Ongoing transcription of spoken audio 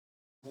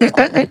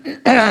Okay,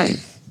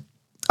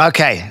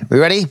 we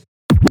ready?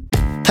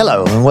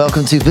 Hello and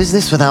welcome to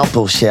Business Without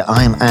Bullshit.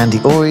 I am Andy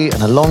Ori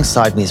and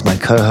alongside me is my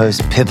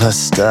co-host Pippa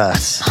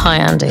Sturt. Hi,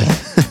 Andy.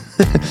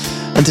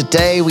 And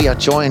today we are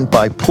joined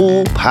by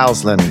Paul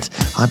Powlesland.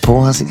 Hi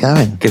Paul, how's it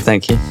going? Good,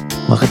 thank you.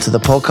 Welcome to the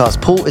podcast.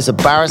 Paul is a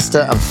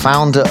barrister and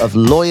founder of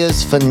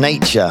Lawyers for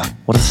Nature.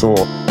 What a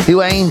thought.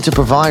 Who aim to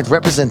provide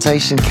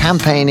representation,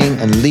 campaigning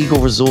and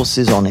legal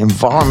resources on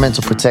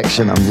environmental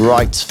protection and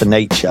rights for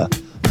nature.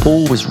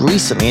 Paul was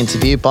recently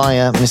interviewed by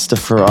Mr.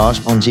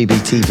 Farage on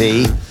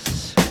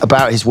GBTV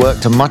about his work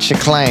to much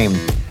acclaim.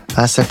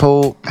 So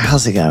Paul,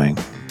 how's it going?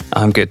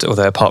 I'm good,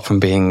 although apart from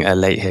being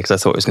late here because I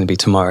thought it was going to be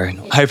tomorrow.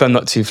 I hope I'm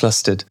not too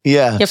flustered.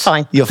 Yeah. You're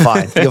fine. You're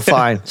fine. You're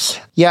fine.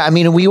 Yeah, I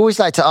mean, we always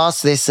like to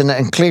ask this,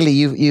 and clearly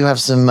you have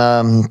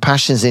some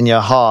passions in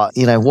your heart.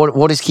 You know,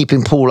 what is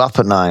keeping Paul up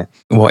at night?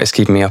 What is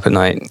keeping me up at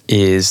night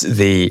is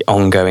the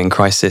ongoing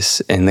crisis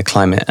in the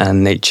climate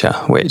and nature,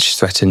 which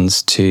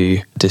threatens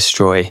to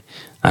destroy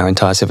our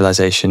entire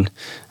civilization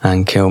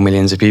and kill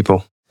millions of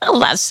people. Oh,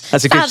 that's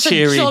a good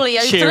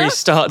cheery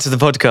start to the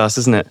podcast,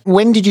 isn't it?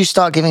 When did you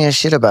start giving a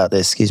shit about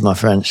this? Excuse my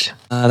French.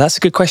 That's a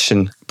good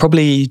question.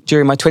 Probably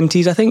during my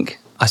 20s, I think.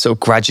 I sort of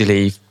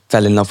gradually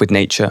fell in love with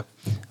nature,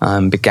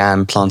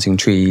 began planting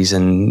trees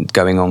and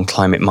going on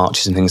climate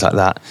marches and things like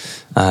that.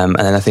 And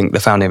then I think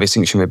the founding of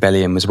Extinction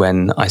Rebellion was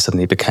when I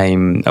suddenly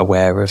became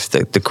aware of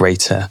the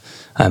greater,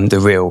 the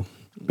real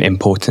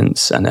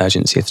importance and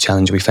urgency of the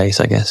challenge we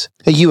face, I guess.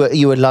 Are you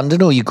in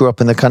London or you grew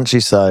up in the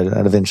countryside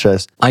out of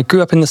interest? I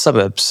grew up in the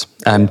suburbs,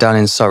 down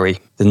in Surrey,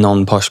 the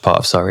non-posh part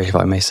of Surrey, if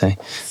I may say.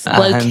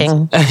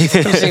 Woking,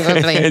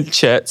 presumably.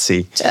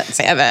 Chertsey.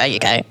 There you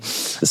go.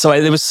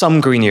 So there was some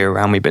greenery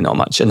around me, but not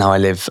much. And now I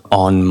live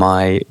on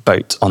my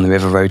boat on the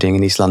River Roding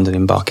in East London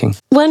in Barking.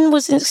 When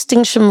was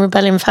Extinction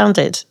Rebellion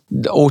founded?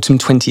 Autumn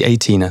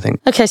 2018, I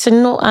think. Okay, so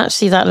not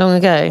actually that long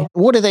ago.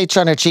 What are they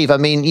trying to achieve? I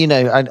mean, you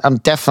know, I'm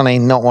definitely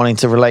not wanting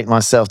to relate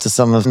myself to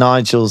some of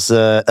Nigel's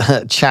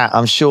chat,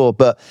 I'm sure.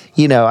 But,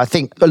 you know, I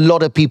think a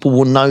lot of people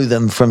will know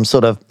them from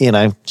sort of, you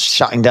know,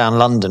 shutting down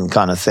London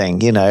kind of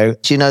thing, you know.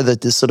 Do you know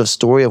the sort of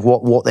story of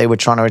what they were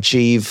trying to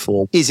achieve?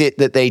 Or is it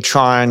that they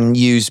try and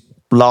use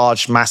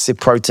large, massive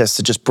protests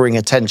to just bring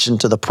attention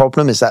to the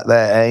problem? Is that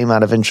their aim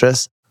out of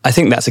interest? I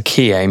think that's a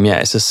key aim, yeah.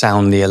 It's to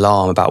sound the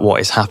alarm about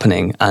what is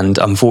happening. And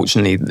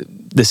unfortunately,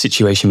 the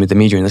situation with the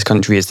media in this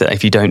country is that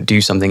if you don't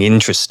do something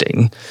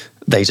interesting,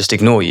 they just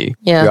ignore you.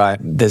 Yeah. Right.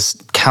 There's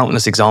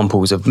countless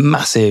examples of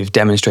massive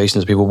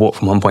demonstrations. People walk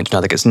from one point to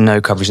another, gets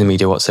no coverage in the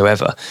media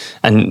whatsoever.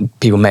 And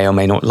people may or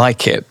may not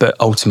like it, but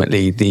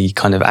ultimately the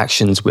kind of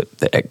actions with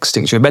the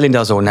Extinction Rebellion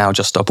does, or now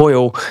Just Stop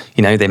Oil,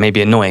 you know, they may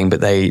be annoying, but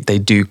they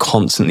do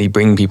constantly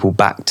bring people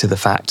back to the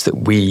fact that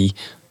we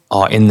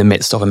are in the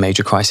midst of a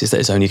major crisis that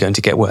is only going to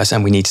get worse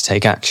and we need to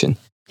take action.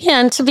 Yeah,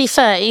 and to be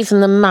fair,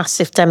 even the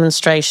massive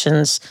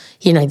demonstrations,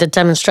 you know, the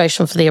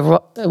demonstration for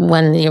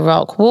when the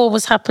Iraq War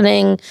was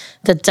happening,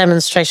 the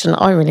demonstration,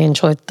 I really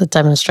enjoyed the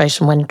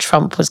demonstration when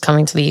Trump was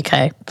coming to the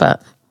UK,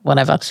 but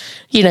whatever,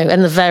 you know,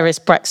 and the various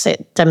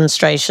Brexit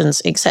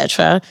demonstrations,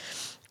 etc.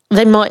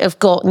 They might have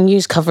got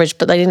news coverage,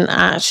 but they didn't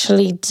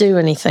actually do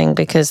anything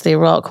because the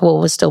Iraq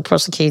War was still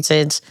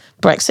prosecuted,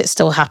 Brexit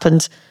still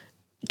happened,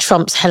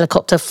 Trump's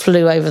helicopter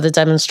flew over the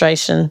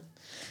demonstration.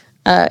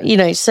 You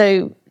know,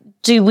 so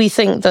do we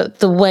think that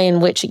the way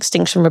in which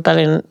Extinction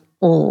Rebellion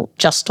or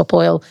Just Stop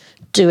Oil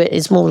do it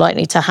is more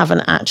likely to have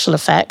an actual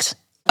effect?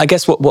 I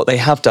guess what they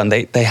have done,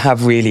 they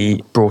have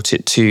really brought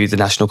it to the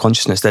national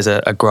consciousness. There's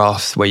a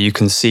graph where you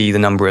can see the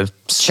number of...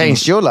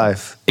 Changed your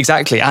life.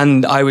 Exactly.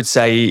 And I would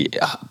say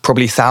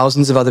probably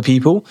thousands of other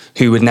people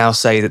who would now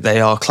say that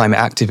they are climate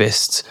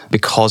activists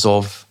because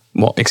of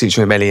what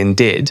Extinction Rebellion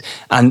did.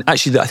 And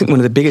actually, I think one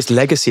of the biggest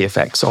legacy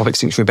effects of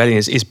Extinction Rebellion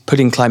is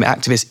putting climate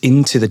activists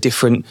into the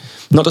different,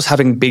 not just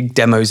having big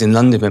demos in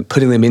London, but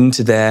putting them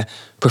into their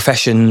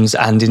professions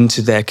and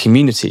into their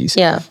communities.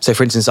 Yeah. So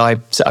for instance, I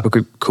set up a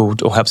group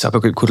called, or helped set up a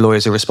group called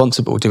Lawyers Are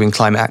Responsible, doing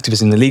climate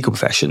activism in the legal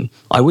profession.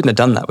 I wouldn't have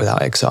done that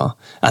without XR.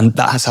 And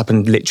that has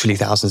happened literally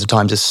thousands of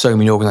times. There's so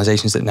many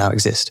organisations that now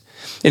exist.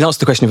 In answer to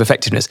the question of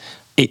effectiveness,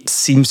 it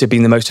seems to have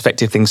been the most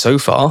effective thing so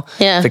far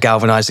for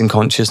galvanising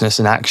consciousness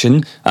and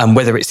action.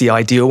 Whether it's the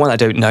ideal one, I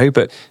don't know,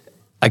 but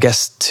I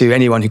guess to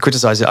anyone who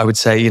criticises it, I would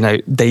say, you know,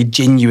 they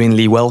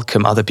genuinely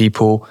welcome other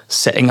people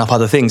setting up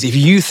other things. If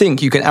you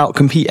think you can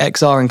outcompete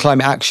XR in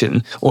climate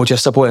action or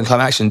Just Stop Oil in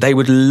climate action, they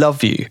would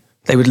love you.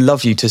 They would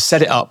love you to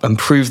set it up and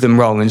prove them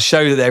wrong and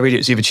show that they're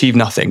idiots who've achieved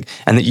nothing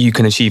and that you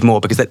can achieve more.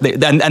 Because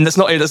and that's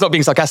not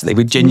being sarcastic. They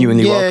would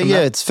genuinely welcome that.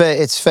 Yeah,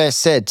 it's fair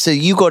said. So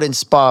you got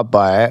inspired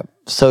by it.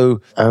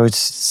 So I would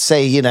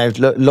say, you know,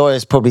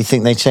 lawyers probably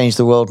think they change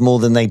the world more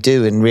than they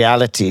do in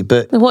reality.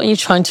 But what are you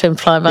trying to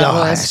imply by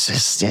lawyers?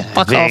 It's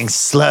just being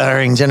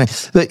slurring.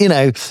 But you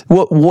know,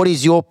 what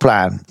is your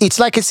plan? It's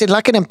like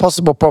an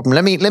impossible problem.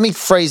 Let me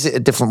phrase it a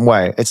different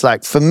way. It's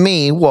like, for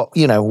me,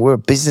 we're a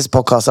business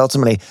podcast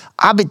ultimately.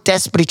 I've been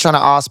desperately trying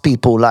to ask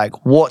people,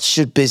 like, what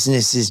should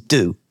businesses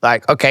do?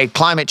 Like, okay,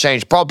 climate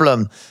change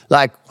problem.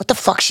 Like, what the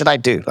fuck should I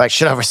do? Like,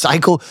 should I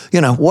recycle?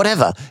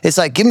 Whatever. It's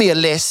like, give me a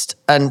list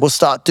and we'll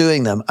start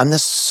doing them. And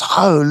there's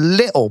so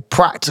little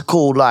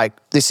practical, like,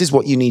 this is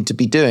what you need to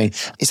be doing.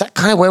 Is that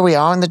kind of where we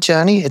are in the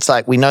journey? It's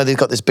like, we know they've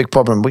got this big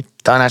problem. We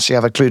don't actually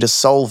have a clue to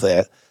solve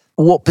it.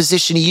 What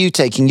position are you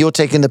taking? You're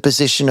taking the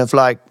position of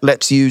like,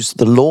 let's use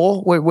the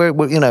law. Where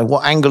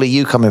what angle are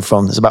you coming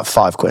from? There's about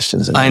 5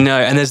 questions. I know,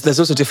 and there's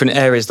also different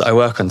areas that I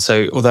work on.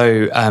 So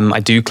although I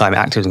do climate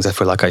activism because I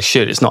feel like I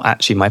should, it's not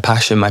actually my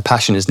passion. My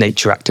passion is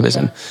nature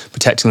activism. Yeah.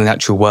 Protecting the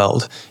natural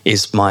world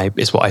is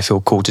what I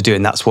feel called to do,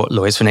 and that's what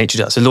Lawyers for Nature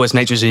does. So Lawyers for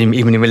Nature is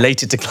even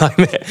related to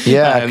climate.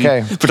 Yeah,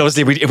 okay. But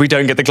obviously, if we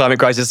don't get the climate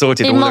crisis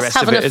sorted, all the rest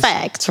of it must have an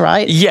effect,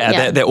 right?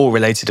 Yeah, they're all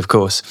related, of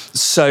course.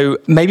 So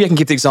maybe I can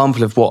give the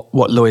example of what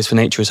Lawyers for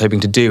Nature is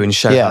hoping to do and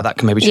show how that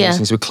can maybe change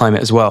things with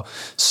climate as well.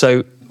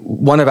 So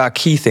one of our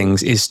key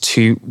things is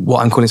to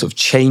what I'm calling sort of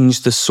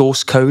change the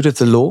source code of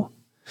the law.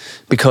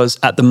 Because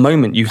at the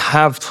moment you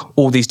have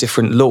all these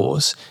different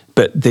laws,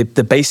 but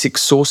the basic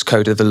source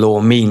code of the law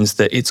means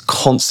that it's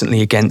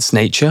constantly against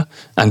nature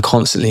and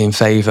constantly in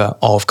favour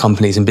of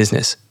companies and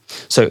business.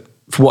 So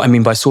for what I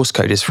mean by source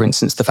code is, for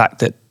instance, the fact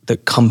that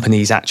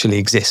companies actually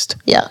exist.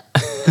 Yeah.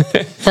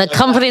 The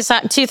Companies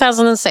Act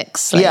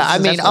 2006. Yeah, I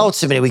mean,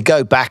 ultimately, we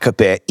go back a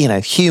bit.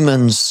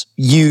 Humans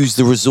use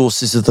the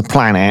resources of the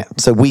planet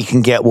so we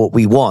can get what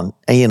we want,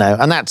 and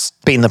that's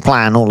been the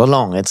plan all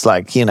along. It's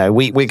like,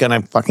 we're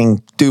going to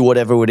fucking do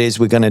whatever it is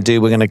we're going to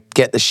do. We're going to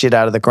get the shit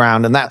out of the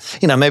ground. And that,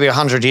 maybe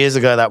 100 years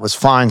ago, that was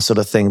fine sort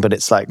of thing. But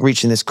it's like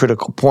reaching this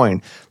critical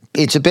point.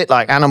 It's a bit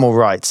like animal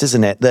rights,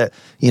 isn't it? That,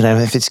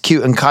 if it's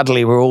cute and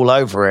cuddly, we're all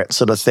over it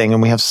sort of thing.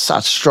 And we have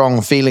such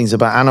strong feelings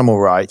about animal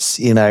rights.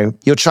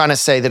 You're trying to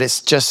say that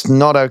it's just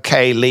not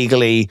okay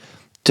legally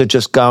to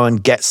just go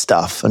and get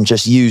stuff and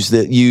just use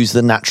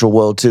the natural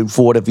world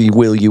for whatever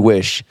you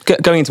wish.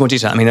 Going into more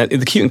detail, I mean,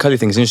 the cute and cuddly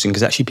thing is interesting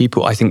because actually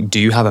people, I think,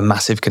 do have a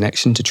massive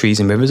connection to trees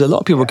and rivers. A lot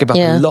of people give up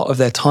a lot of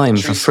their time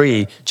for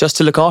free just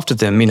to look after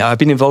them. I've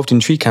been involved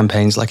in tree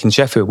campaigns like in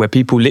Sheffield where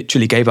people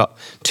literally gave up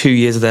 2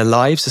 years of their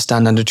lives to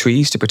stand under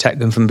trees to protect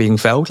them from being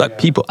felled. Like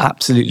people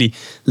absolutely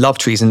love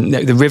trees. And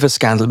the river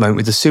scandal at the moment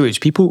with the sewage,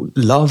 people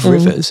love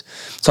rivers.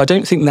 So I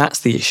don't think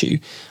that's the issue.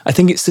 I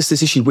think it's just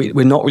this issue,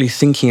 we're not really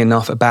thinking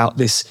enough about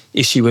this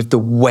issue of the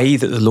way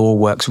that the law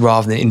works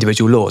rather than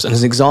individual laws. And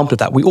as an example of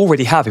that, we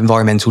already have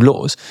environmental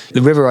laws.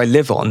 The river I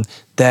live on,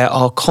 there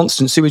are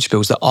constant sewage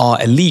spills that are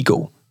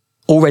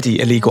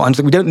already illegal. And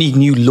we don't need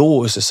new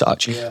laws as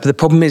such. Yeah. But the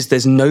problem is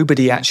there's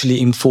nobody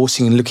actually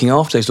enforcing and looking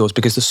after those laws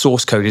because the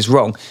source code is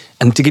wrong.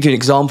 And to give you an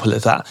example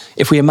of that,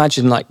 if we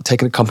imagine like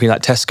taking a company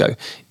like Tesco,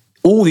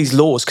 all these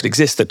laws could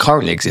exist that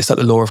currently exist, like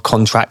the law of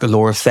contract, the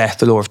law of theft,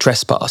 the law of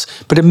trespass.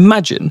 But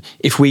imagine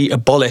if we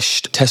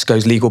abolished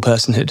Tesco's legal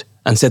personhood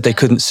and said they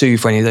couldn't sue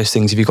for any of those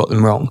things if you got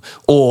them wrong.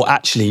 Or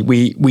actually,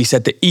 we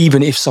said that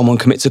even if someone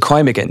commits a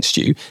crime against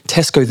you,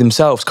 Tesco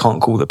themselves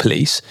can't call the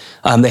police.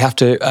 They have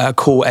to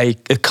call a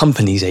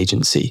companies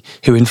agency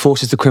who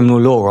enforces the criminal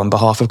law on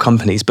behalf of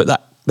companies. But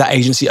that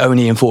agency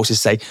only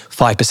enforces, say,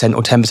 5%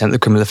 or 10% of the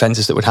criminal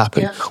offences that would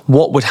happen. Yeah.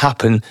 What would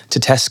happen to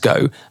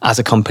Tesco as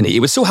a company? It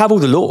would still have all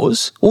the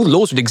laws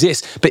would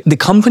exist, but the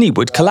company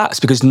would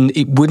collapse because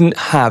it wouldn't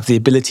have the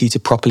ability to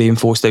properly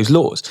enforce those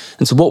laws.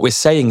 And so what we're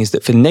saying is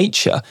that for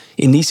nature,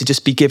 it needs to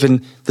just be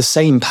given the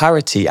same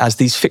parity as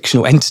these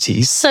fictional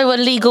entities. So a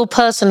legal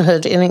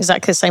personhood in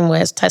exactly the same way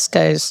as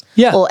Tesco's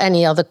or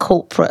any other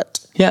corporate.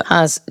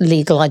 Has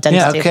legal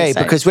identity. Yeah, okay,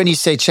 because when you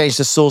say change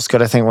the source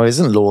code, I think, well,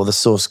 isn't law the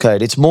source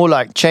code? It's more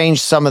like change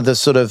some of the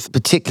sort of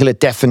particular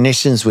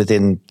definitions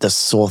within the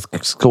source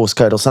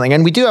code or something.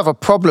 And we do have a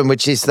problem,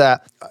 which is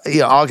that,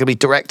 arguably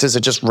directors are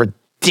just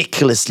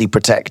ridiculously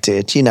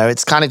protected.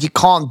 It's kind of, you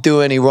can't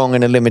do any wrong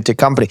in a limited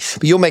company.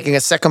 But you're making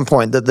a second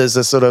point that there's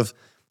a sort of,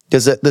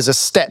 there's a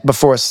step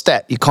before a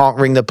step. You can't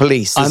ring the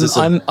police.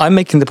 I'm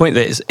making the point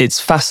that it's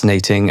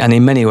fascinating and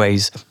in many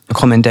ways a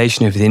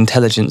commendation of the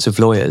intelligence of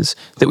lawyers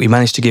that we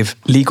managed to give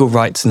legal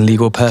rights and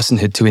legal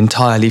personhood to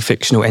entirely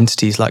fictional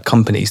entities like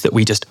companies that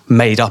we just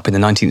made up in the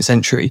 19th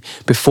century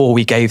before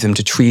we gave them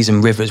to trees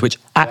and rivers which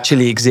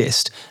actually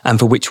exist and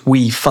for which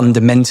we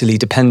fundamentally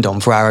depend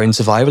on for our own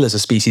survival as a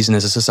species and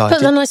as a society.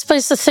 But then I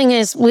suppose the thing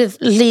is with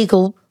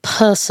legal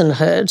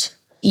personhood,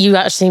 you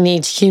actually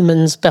need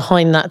humans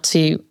behind that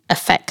to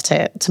affect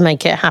it, to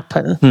make it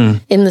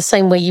happen. In the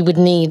same way you would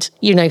need,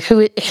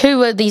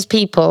 who are these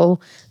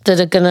people that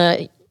are going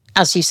to,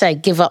 as you say,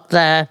 give up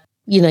their,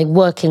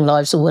 working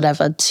lives or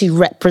whatever to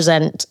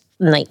represent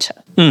nature?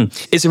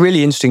 It's a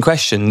really interesting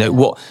question.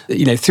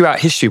 Throughout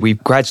history,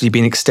 we've gradually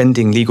been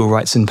extending legal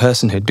rights and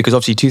personhood because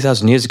obviously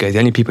 2,000 years ago, the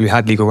only people who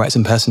had legal rights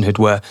and personhood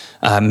were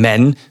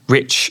men,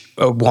 rich,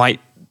 white,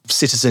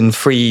 citizen,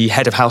 free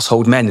head of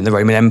household men in the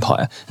Roman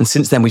Empire. And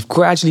since then, we've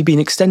gradually been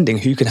extending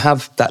who can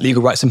have that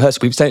legal rights in person.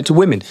 We've extended it to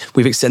women.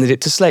 We've extended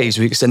it to slaves.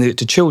 We've extended it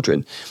to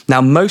children.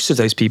 Now, most of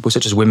those people,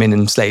 such as women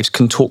and slaves,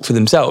 can talk for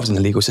themselves in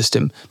the legal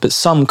system, but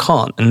some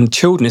can't. And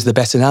children is the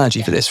best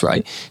analogy for this,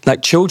 right?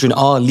 Like, children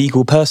are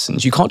legal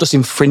persons. You can't just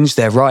infringe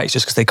their rights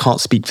just because they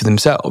can't speak for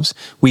themselves.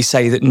 We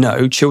say that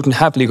no, children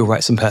have legal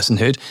rights in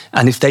personhood,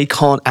 and if they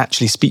can't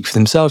actually speak for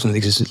themselves in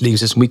the legal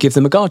system, we give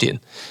them a guardian.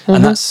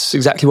 And that's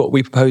exactly what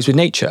we propose with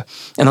nature.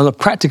 And on a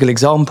practical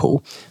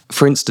example,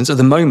 for instance, at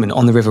the moment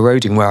on the River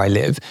Roding where I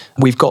live,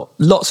 we've got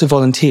lots of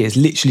volunteers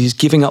literally just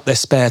giving up their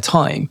spare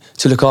time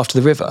to look after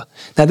the river.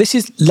 Now, this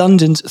is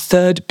London's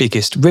third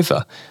biggest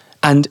river,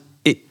 and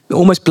it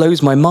almost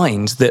blows my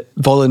mind that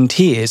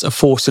volunteers are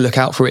forced to look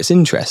out for its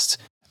interests.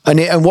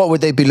 And what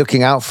would they be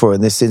looking out for in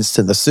this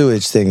instance? The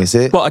sewage thing, is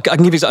it? Well, I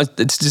can give you,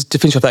 to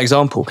finish off that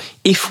example,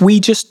 if we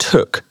just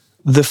took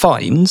the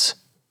fines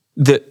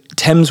that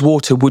Thames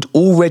Water would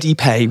already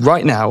pay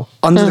right now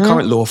under the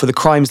current law for the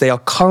crimes they are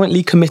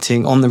currently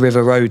committing on the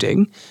River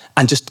Roding,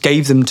 and just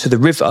gave them to the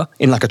river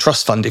in like a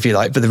trust fund, if you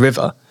like, for the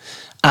river,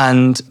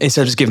 and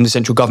instead of just giving them to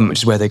central government, which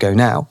is where they go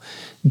now,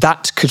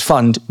 that could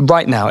fund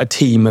right now a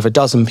team of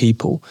 12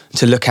 people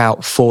to look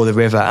out for the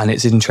river and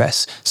its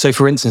interests. So,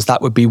 for instance,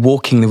 that would be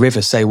walking the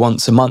river, say,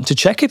 once a month to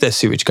check if there's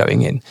sewage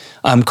going in,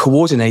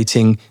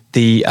 coordinating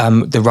the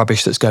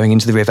rubbish that's going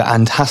into the river,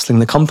 and hassling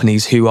the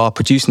companies who are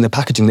producing the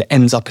packaging that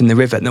ends up in the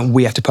river and that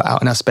we have to put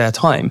out in our spare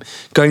time,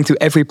 going through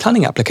every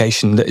planning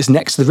application that is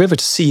next to the river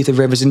to see if the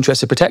river's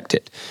interests are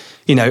protected.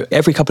 You know,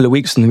 every couple of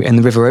weeks in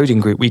the River Roding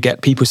group, we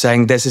get people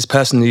saying there's this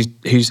person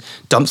who's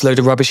dumps a load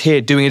of rubbish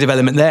here, doing a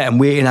development there, and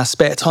we're in our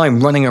spare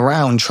time running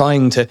around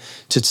trying to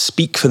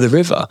speak for the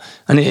river.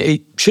 And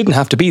it shouldn't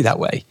have to be that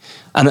way.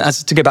 And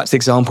as to go back to the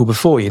example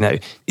before, you know,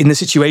 in the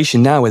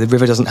situation now where the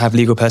river doesn't have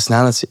legal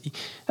personality,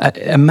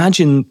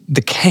 imagine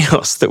the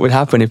chaos that would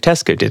happen if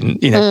Tesco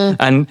didn't, you know.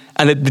 And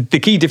the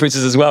key difference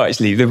is as well,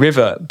 actually, the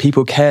river,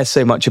 people care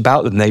so much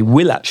about them, they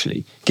will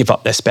actually give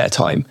up their spare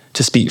time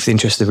to speak for the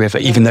interests of the river,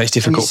 even though it's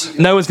difficult.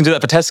 No one's going to do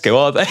that for Tesco,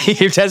 are they?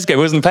 If Tesco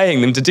wasn't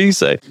paying them to do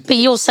so. But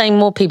you're saying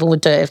more people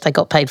would do it if they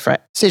got paid for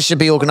it. So it should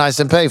be organised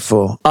and paid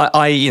for.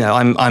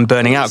 I'm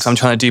burning out because I'm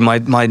trying to do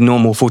my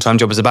normal full-time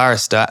job as a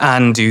barrister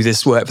and do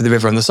this work for the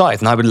river on the side.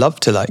 And I would love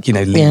to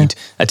lead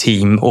a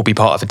team or be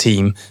part of a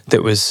team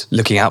that was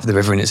looking out for the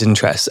river and its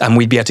interests. And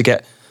we'd be able to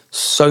get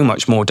so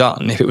much more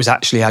done if it was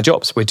actually our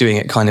jobs. We're doing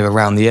it kind of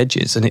around the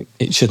edges, and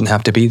it shouldn't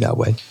have to be that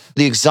way.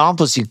 The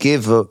examples you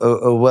give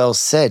are well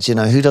said. You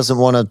know, who doesn't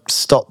want to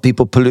stop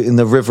people polluting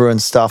the river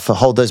and stuff, or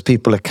hold those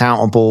people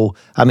accountable?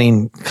 I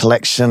mean,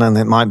 collection, and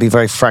it might be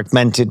very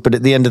fragmented, but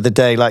at the end of the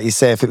day, like you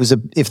say,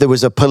 if there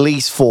was a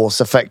police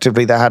force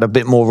effectively that had a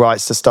bit more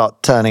rights to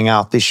start turning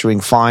up, issuing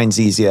fines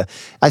easier.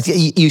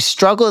 You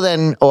struggle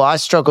then, or I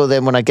struggle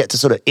then when I get to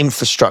sort of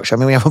infrastructure. I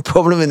mean, we have a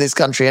problem in this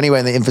country anyway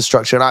in the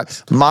infrastructure,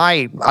 and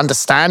my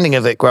understanding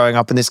of it growing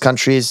up in this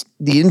country is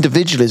the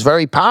individual is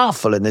very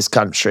powerful in this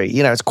country.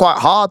 You know, it's quite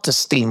hard to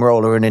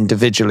steamroller an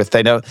individual if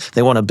they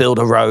want to build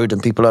a road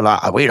and people are like,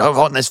 oh, we don't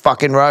want this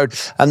fucking road.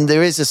 And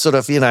there is a sort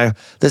of,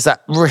 there's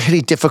that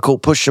really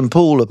difficult push and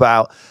pull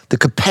about the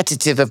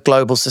competitive of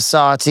global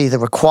society, the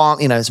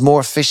requirement, it's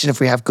more efficient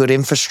if we have good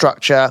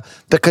infrastructure,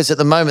 because at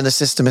the moment the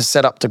system is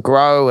set up to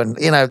grow. And,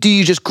 do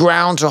you just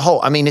ground to a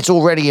halt? I mean, it's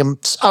already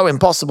so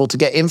impossible to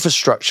get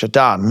infrastructure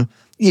done.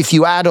 If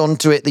you add on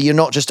to it that you're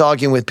not just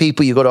arguing with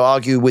people, you've got to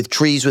argue with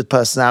trees with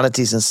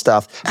personalities and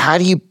stuff. How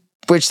do you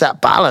bridge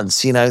that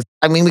balance,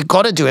 I mean, we've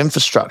got to do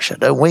infrastructure,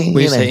 don't we?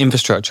 When you say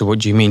infrastructure, what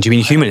do you mean? Do you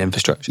mean human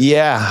infrastructure?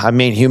 Yeah, I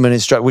mean human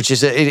infrastructure, which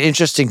is an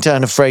interesting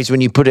turn of phrase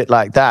when you put it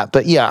like that.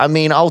 But yeah, I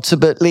mean,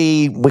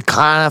 ultimately, we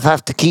kind of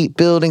have to keep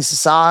building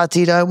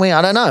society, don't we?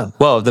 I don't know.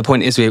 Well, the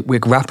point is we're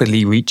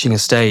rapidly reaching a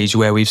stage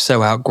where we've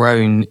so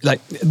outgrown,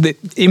 like the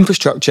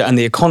infrastructure and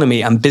the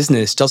economy and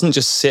business doesn't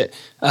just sit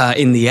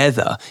in the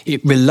ether.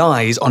 It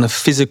relies on a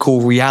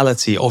physical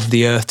reality of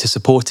the earth to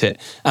support it.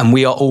 And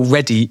we are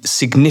already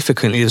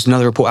significantly, there's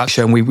another report out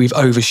showing we've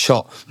overshot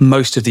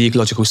most of the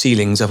ecological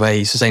ceilings of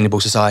a sustainable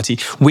society,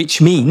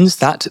 which means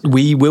that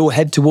we will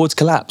head towards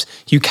collapse.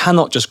 You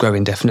cannot just grow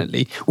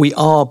indefinitely. We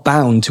are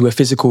bound to a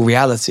physical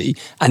reality.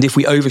 And if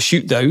we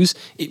overshoot those,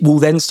 it will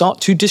then start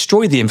to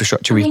destroy the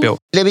infrastructure we've built.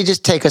 Let me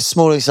just take a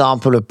small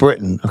example of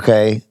Britain,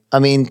 okay? I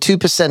mean,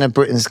 2% of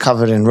Britain's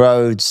covered in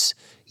roads.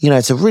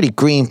 It's a really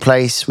green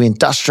place. We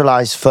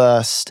industrialize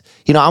first.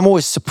 I'm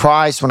always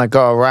surprised when I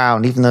go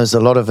around, even though there's a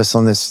lot of us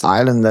on this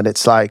island, that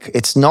it's like,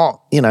 it's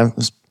not,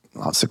 there's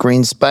lots of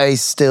green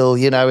space still,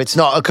 it's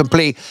not a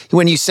complete,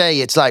 when you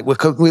say it's like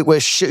we're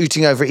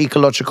shooting over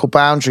ecological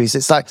boundaries,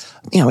 it's like,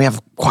 we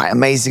have quite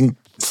amazing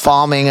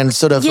farming and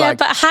sort of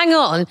but hang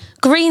on,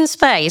 green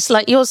space,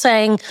 like you're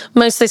saying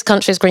most of this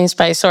country is green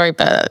space, sorry,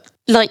 but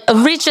Like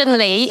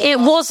originally, it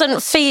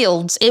wasn't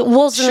fields. It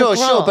wasn't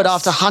Sure. But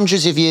after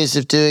hundreds of years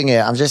of doing it,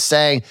 I'm just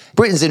saying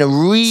Britain's in a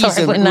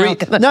reason.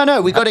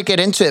 No, we got to get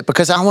into it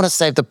because I want to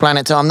save the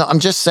planet. Too. I'm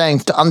just saying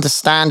to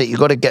understand it, you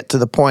got to get to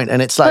the point.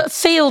 And it's like, but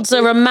fields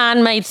are a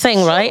man-made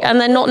thing, right?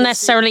 And they're not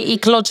necessarily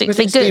ecologically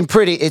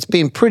good. It's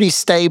been pretty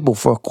stable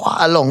for quite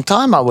a long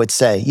time, I would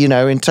say. You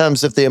know, in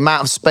terms of the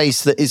amount of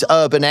space that is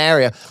urban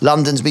area,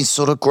 London's been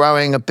sort of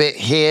growing a bit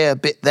here, a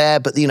bit there,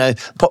 but you know,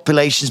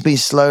 population's been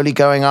slowly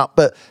going up.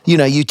 But you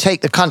know, you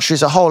take the country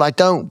as a whole.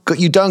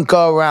 You don't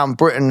go around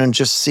Britain and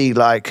just see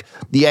like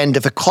the end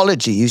of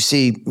ecology. You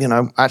see, you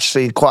know,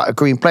 actually quite a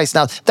green place.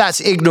 Now that's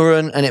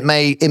ignorant, and it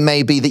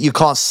may be that you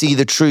can't see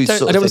the truth. I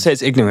don't want to say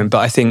it's ignorant, but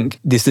I think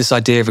this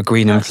idea of a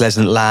green and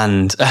pleasant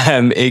land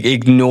it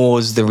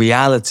ignores the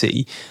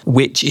reality,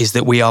 which is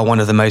that we are one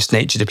of the most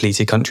nature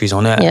depleted countries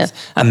on earth,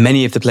 and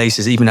many of the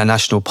places, even our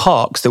national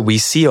parks that we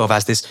see of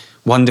as this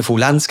wonderful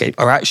landscape,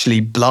 are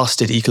actually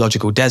blasted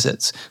ecological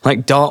deserts.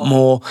 Like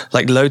Dartmoor,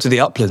 like loads of the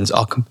uplands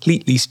are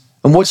completely.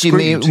 And what do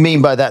you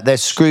mean by that? They're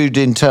screwed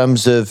in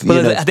terms of,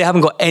 they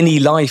haven't got any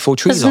life or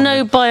trees. There's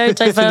no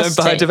biodiversity. There's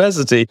no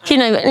biodiversity. You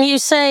know, and you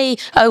say,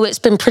 oh, it's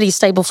been pretty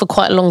stable for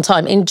quite a long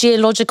time. In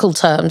geological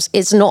terms,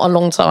 it's not a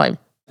long time.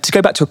 To go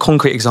back to a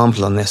concrete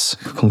example on this,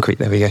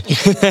 there we go.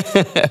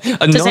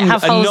 a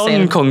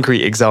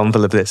non-concrete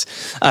example of this.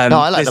 No,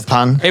 I like the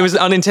pun. It was an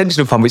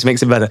unintentional pun, which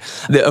makes it better,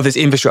 of this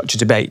infrastructure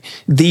debate.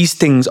 These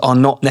things are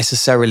not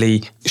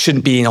necessarily,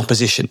 shouldn't be in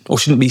opposition or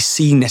shouldn't be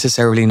seen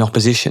necessarily in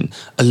opposition.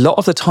 A lot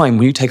of the time,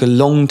 when you take a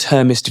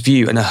long-termist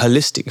view and a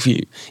holistic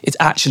view, it's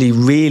actually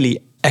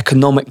really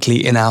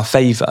economically in our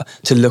favour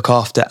to look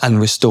after and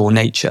restore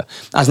nature.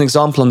 As an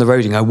example, on the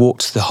roading, I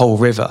walked the whole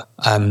river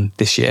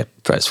this year.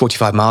 It's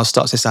 45 miles,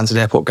 starts at Stansted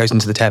Airport, goes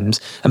into the Thames,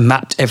 and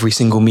mapped every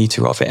single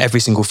metre of it, every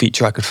single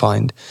feature I could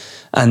find.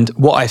 And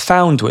what I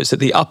found was that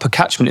the upper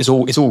catchment is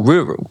all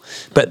rural,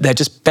 but they're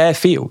just bare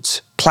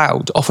fields,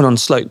 ploughed, often on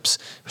slopes,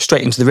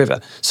 straight into the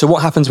river. So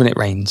what happens when it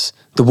rains?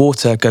 The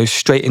water goes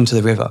straight into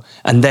the river,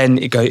 and then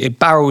it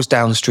barrels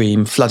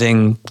downstream,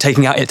 flooding,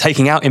 taking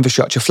out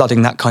infrastructure,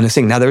 flooding, that kind of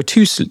thing. Now there are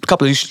a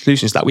couple of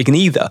solutions to that. We can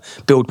either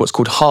build what's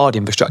called hard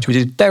infrastructure, which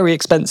is very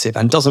expensive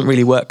and doesn't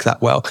really work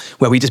that well,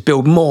 where we just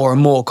build more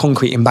and more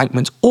concrete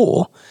embankments,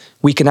 or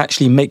we can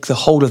actually make the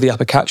whole of the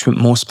upper catchment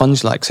more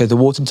sponge-like so the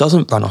water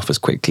doesn't run off as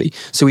quickly.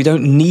 So we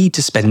don't need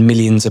to spend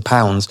millions of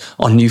pounds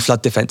on new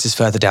flood defences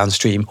further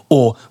downstream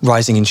or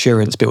rising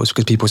insurance bills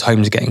because people's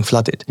homes are getting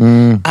flooded.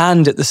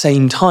 And at the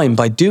same time,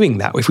 by doing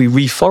that, if we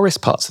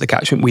reforest parts of the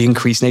catchment, we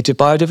increase native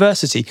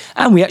biodiversity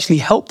and we actually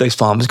help those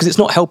farmers because it's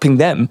not helping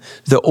them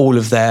that all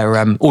of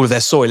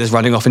their soil is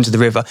running off into the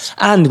river.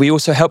 And we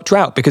also help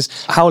drought, because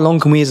how long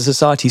can we as a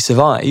society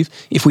survive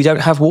if we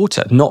don't have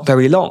water? Not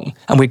very long.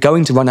 And we're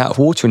going to run out of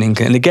water in England.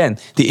 And again,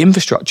 the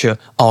infrastructure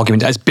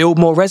argument is build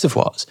more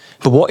reservoirs.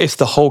 But what if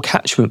the whole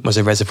catchment was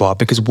a reservoir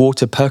because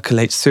water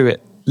percolates through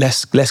it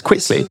less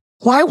quickly?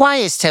 Why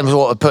is Thames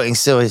Water putting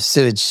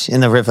sewage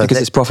in the river? Because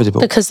it's profitable.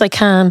 Because they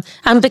can.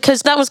 And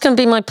because that was going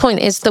to be my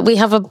point, is that we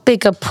have a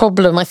bigger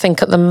problem, I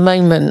think, at the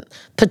moment,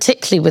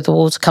 particularly with the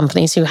water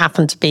companies who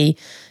happen to be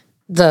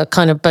the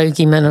kind of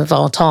bogeyman of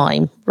our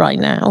time right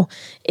now,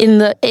 in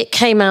that it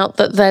came out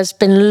that there's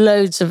been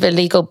loads of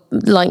illegal,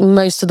 like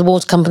most of the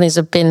water companies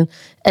have been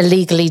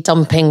illegally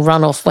dumping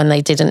runoff when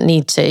they didn't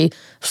need to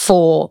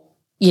for,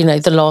 you know,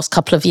 the last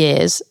couple of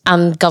years,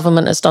 and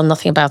government has done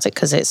nothing about it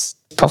because it's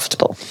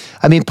profitable.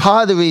 I mean,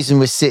 part of the reason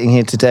we're sitting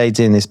here today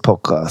doing this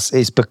podcast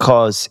is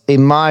because,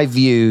 in my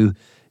view,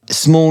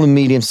 small and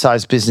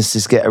medium-sized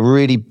businesses get a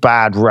really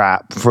bad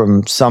rap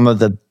from some of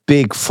the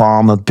big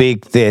pharma,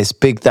 big this,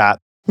 big that.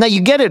 Now,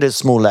 you get it at a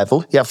small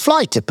level. You have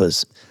fly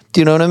tippers. Do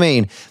you know what I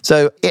mean?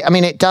 So,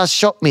 it does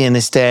shock me in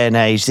this day and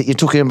age that you're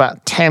talking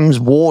about Thames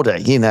Water,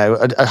 you know,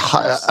 an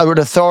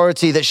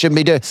authority that shouldn't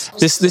be doing.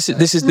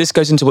 This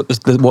goes into what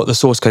the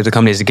source code of the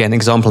company is. Again,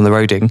 example on the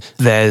roading.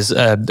 There's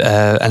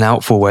an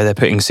outfall where they're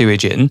putting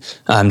sewage in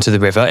to the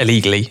river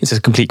illegally. It's a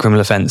complete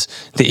criminal offence.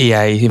 The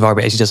EA, the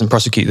Environment Agency, doesn't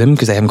prosecute them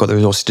because they haven't got the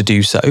resources to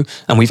do so.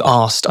 And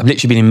I've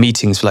literally been in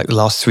meetings for like the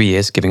last 3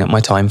 years, giving up my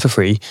time for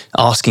free,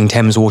 asking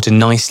Thames Water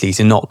nicely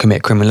to not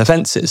commit criminal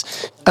offences.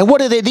 And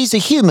what are they? These are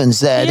humans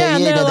there. Yeah,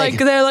 and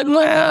they're like,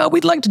 well,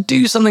 we'd like to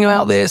do something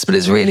about this, but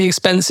it's really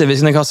expensive.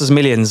 It's going to cost us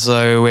millions,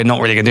 so we're not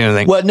really going to do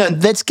anything. Well, no,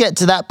 let's get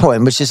to that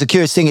point, which is a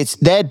curious thing.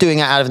 They're doing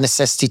it out of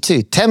necessity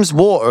too. Thames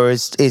Water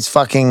is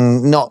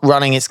fucking not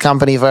running its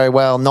company very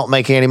well, not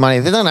making any money.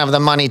 They don't have the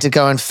money to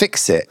go and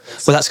fix it.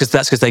 Well, that's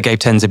because they gave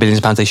tens of billions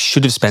of pounds they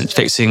should have spent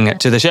fixing it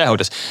to the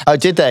shareholders. Oh,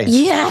 did they?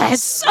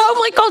 Yes. Oh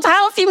my God,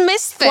 how have you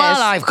missed this?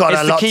 Well, I've got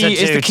a lot to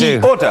do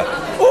too.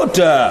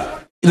 Order!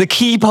 The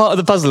key part of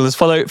the puzzle is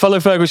follow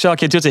Fergal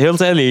Sharkey on Twitter. He'll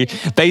tell you,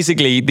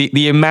 basically,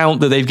 the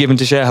amount that they've given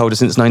to shareholders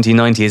since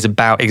 1990 is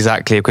about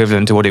exactly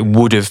equivalent to what it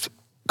would have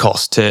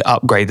cost to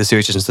upgrade the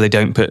sewage system so they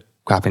don't put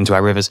crap into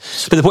our rivers.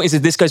 But the point is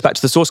that this goes back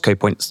to the source code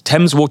point.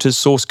 Thames Water's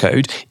source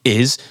code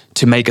is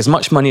to make as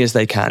much money as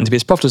they can, to be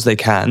as profitable as they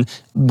can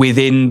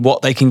within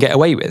what they can get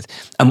away with.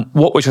 And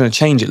what we're trying to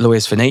change at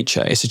Lawyers for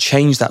Nature is to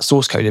change that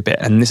source code a bit.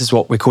 And this is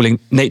what we're calling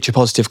nature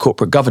positive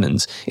corporate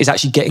governance, is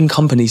actually getting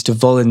companies to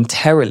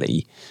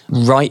voluntarily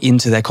write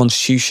into their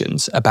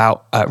constitutions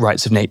about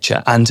rights of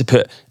nature and to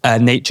put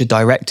nature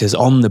directors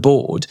on the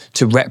board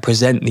to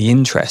represent the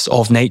interests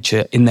of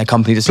nature in their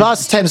company decisions.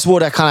 Plus, Thames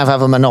Water kind of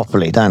have a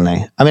monopoly, don't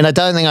they? I mean, I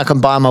don't think I can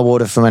buy my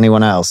water from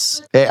anyone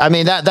else. I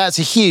mean, that's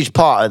a huge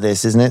part of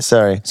this, isn't it?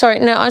 Sorry,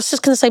 no, I was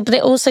just going to say, but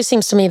it also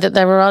seems to me that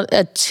there are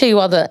two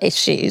other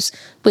issues,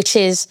 which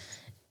is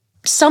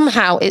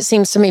somehow it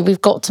seems to me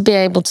we've got to be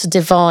able to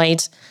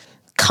divide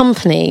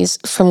companies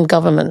from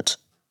government.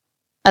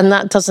 And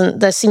that doesn't,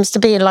 there seems to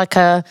be like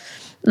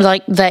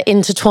they're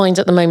intertwined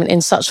at the moment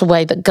in such a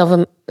way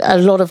that a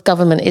lot of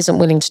government isn't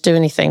willing to do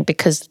anything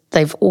because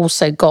they've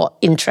also got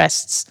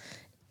interests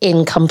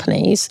in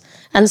companies.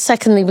 And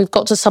secondly, we've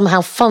got to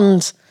somehow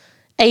fund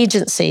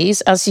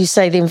agencies. As you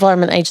say, the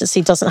Environment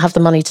Agency doesn't have the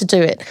money to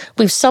do it.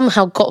 We've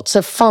somehow got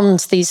to fund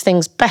these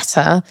things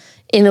better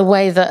in a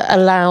way that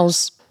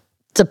allows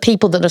the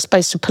people that are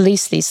supposed to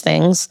police these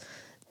things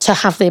to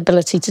have the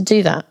ability to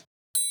do that.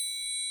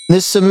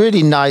 There's some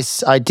really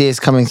nice ideas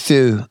coming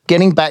through.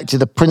 Getting back to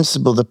the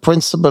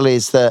principle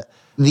is that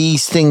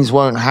these things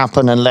won't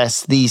happen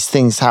unless these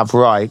things have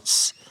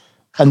rights.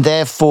 And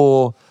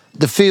therefore,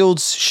 the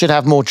fields should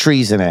have more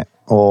trees in it.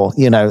 Or,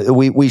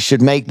 we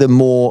should make them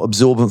more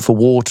absorbent for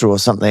water or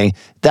something.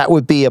 That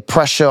would be a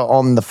pressure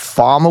on the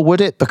farmer,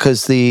 would it?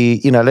 Because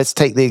let's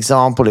take the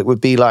example. It would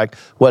be like,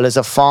 well, as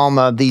a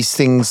farmer, these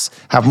things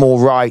have more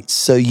rights,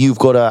 so you've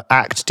got to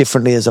act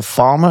differently as a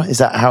farmer. Is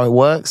that how it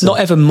works? Not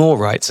ever more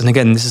rights. And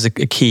again, this is a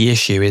key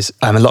issue is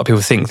a lot of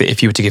people think that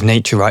if you were to give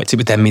nature rights, it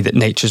would then mean that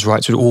nature's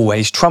rights would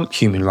always trump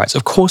human rights.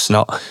 Of course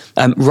not.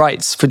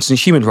 Rights, for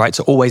instance, human rights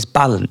are always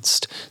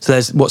balanced. So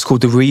there's what's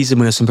called the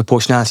reasonableness and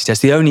proportionality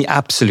test. The only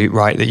absolute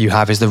right that you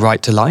have is the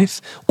right to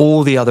life.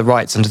 All the other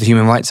rights under the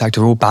Human Rights Act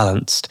are all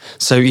balanced.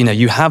 So,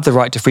 you have the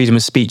right to freedom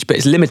of speech, but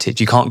it's limited.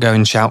 You can't go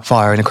and shout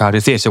fire in a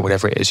crowded theatre or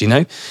whatever it is,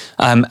 And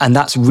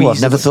that's reasonable. Well,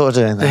 I've never thought of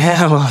doing that.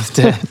 Yeah, well,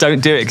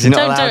 don't do it because you're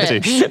not allowed to.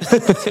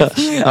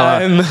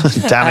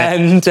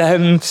 Damn it.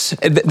 And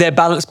they're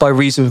balanced by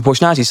reason and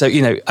proportionality. So,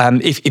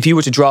 if you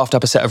were to draft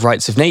up a set of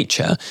rights of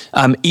nature,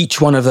 each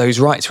one of those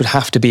rights would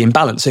have to be in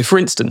balance. So, for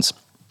instance,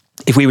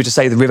 if we were to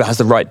say the river has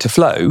the right to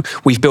flow,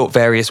 we've built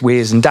various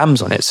weirs and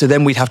dams on it. So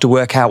then we'd have to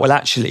work out, well,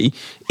 actually,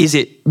 is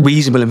it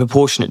reasonable and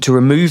proportionate to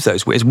remove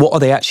those weirs? What are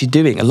they actually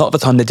doing? A lot of the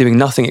time they're doing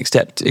nothing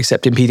except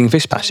impeding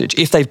fish passage.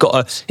 If they've got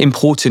an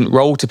important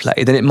role to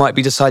play, then it might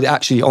be decided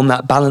actually on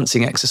that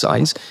balancing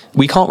exercise,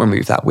 we can't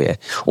remove that weir.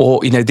 Or,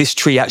 this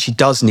tree actually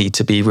does need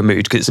to be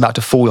removed because it's about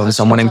to fall on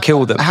someone and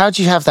kill them. How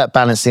do you have that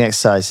balancing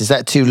exercise? Is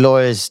that two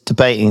lawyers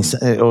debating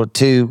or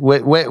two,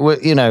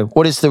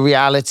 what is the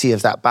reality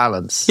of that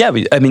balance? Yeah,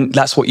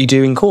 that's what you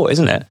do in court,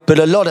 isn't it? But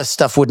a lot of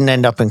stuff wouldn't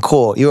end up in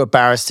court. You're a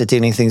barrister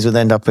dealing things would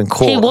end up in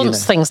court. He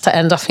wants things to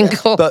end up in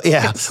court. But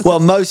yeah, well,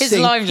 most things,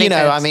 livelihood.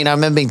 I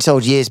remember being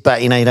told years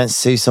back, you don't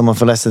sue someone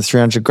for less than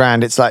 300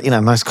 grand. It's like,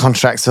 most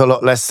contracts are a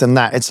lot less than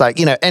that. It's like,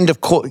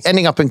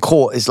 ending up in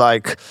court is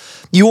like,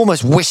 you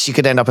almost wish you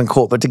could end up in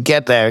court, but to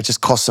get there, it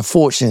just costs a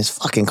fortune. It's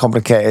fucking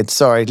complicated.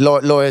 Sorry,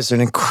 lawyers are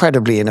an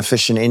incredibly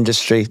inefficient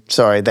industry.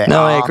 Sorry, they are.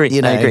 No, I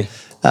agree. I agree.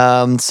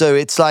 So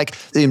it's like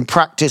in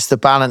practice, the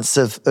balance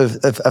of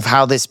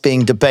how this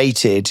being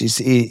debated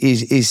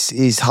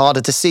is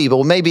harder to see.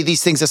 But maybe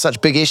these things are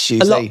such big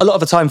issues. A lot of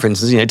the time, for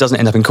instance, it doesn't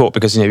end up in court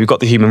because we've got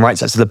the Human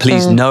Rights Act, so the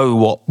police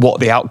know what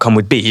the outcome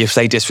would be if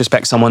they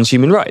disrespect someone's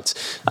human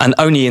rights. And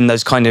only in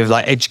those kind of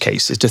like edge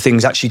cases do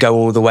things actually go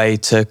all the way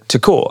to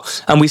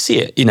court. And we see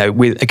it,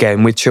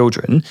 with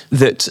children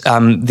that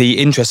the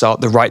interests are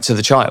the rights of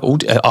the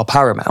child are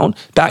paramount,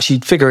 but actually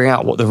figuring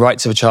out what the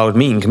rights of a child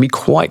mean can be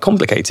quite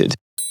complicated.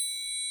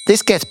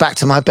 This gets back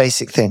to my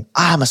basic thing.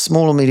 I am a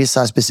small or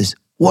medium-sized business.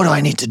 What do I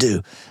need to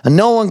do? And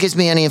no one gives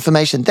me any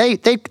information.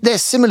 They're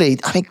similarly,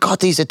 God,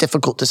 these are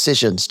difficult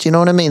decisions. Do you know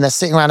what I mean? They're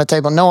sitting around a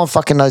table. No one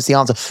fucking knows the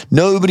answer.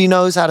 Nobody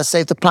knows how to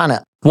save the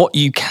planet. What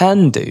you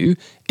can do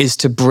is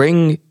to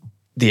bring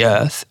the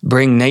earth,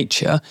 bring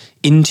nature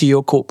into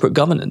your corporate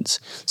governance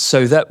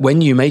so that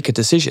when you make a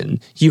decision,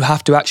 you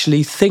have to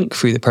actually think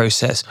through the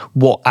process.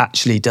 What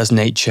actually does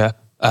nature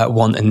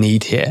want and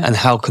need here, and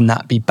how can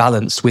that be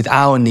balanced with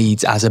our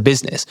needs as a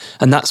business?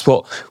 And that's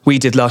what we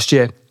did last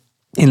year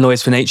in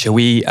Lawyers for Nature.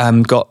 We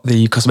got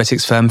the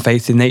cosmetics firm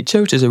Faith in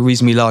Nature, which is a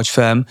reasonably large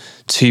firm,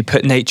 to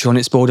put nature on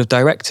its board of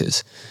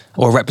directors,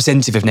 or a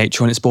representative of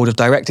nature on its board of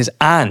directors,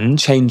 and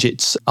change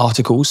its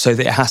articles so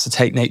that it has to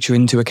take nature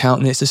into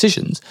account in its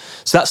decisions.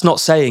 So that's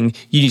not saying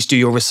you need to do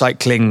your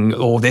recycling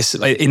or this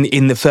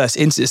in the first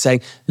instance. It's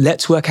saying,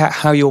 let's work out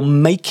how you're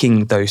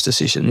making those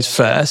decisions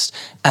first,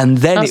 and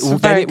then it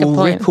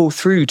will ripple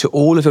through to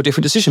all of your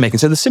different decision making.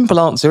 So the simple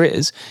answer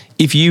is,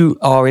 if you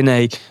are in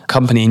a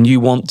company and you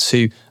want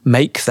to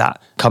make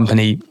that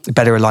company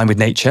better aligned with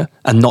nature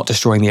and not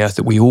destroying the earth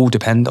that we all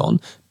depend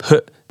on,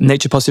 put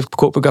nature positive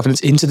corporate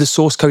governance into the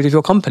source code of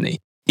your company.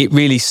 It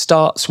really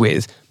starts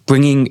with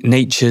bringing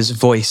nature's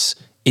voice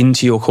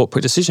into your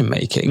corporate decision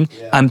making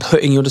and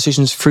putting your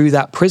decisions through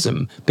that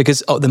prism.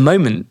 Because at the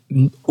moment,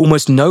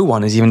 almost no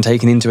one is even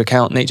taking into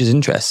account nature's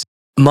interests.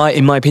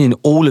 In my opinion,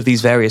 all of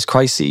these various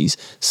crises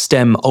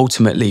stem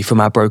ultimately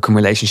from our broken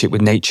relationship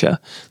with nature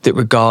that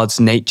regards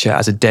nature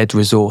as a dead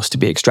resource to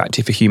be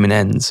extracted for human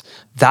ends.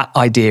 That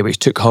idea, which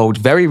took hold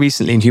very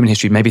recently in human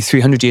history, maybe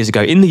 300 years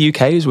ago in the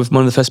UK, was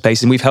one of the first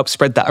places, and we've helped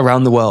spread that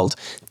around the world.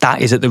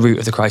 That is at the root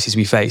of the crises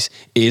we face.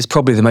 It is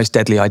probably the most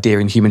deadly idea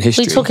in human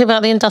history. We're talking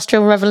about the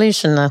Industrial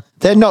Revolution now.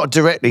 They're not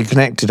directly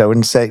connected, I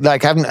wouldn't say. I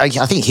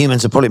think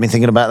humans have probably been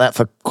thinking about that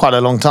for quite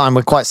a long time.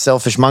 We're quite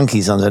selfish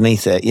monkeys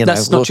underneath it.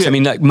 That's not true. I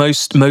mean,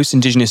 most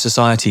indigenous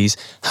societies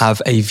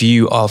have a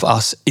view of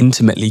us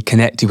intimately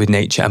connected with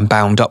nature and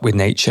bound up with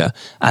nature,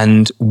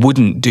 and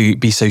wouldn't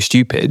be so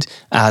stupid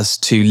as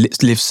to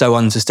live so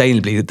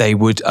unsustainably that they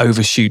would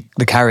overshoot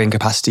the carrying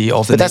capacity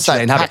of the nature that's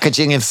like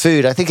packaging and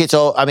food. I think it's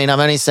all, I'm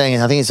only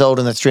saying, I think it's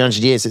older than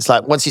 300 years. It's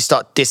like once you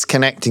start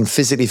disconnecting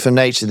physically from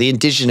nature, the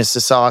indigenous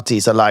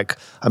societies are like,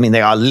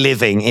 they are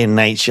living in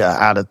nature.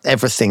 Out of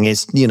everything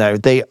is,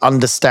 they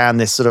understand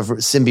this sort of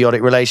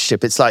symbiotic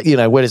relationship. It's like,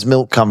 where does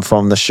milk come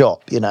from? The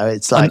shop,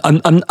 it's like.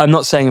 I'm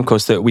not saying, of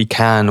course, that we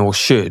can or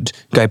should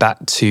go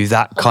back to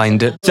that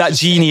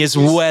genie is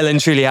well and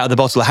truly out of the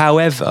bottle.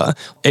 However,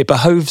 it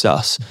behoves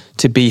us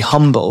to be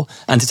humble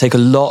and to take a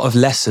lot of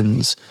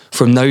lessons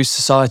from those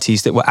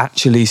societies that were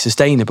actually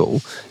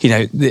sustainable.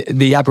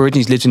 The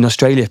Aborigines lived in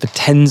Australia for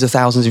tens of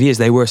thousands of years.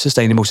 They were a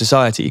sustainable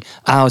society.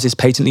 Ours is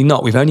patently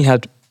not. We've only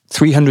had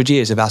 300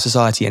 years of our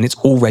society, and it's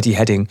already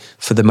heading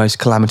for the most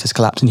calamitous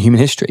collapse in human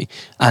history.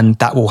 And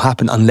that will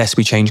happen unless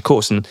we change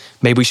course. And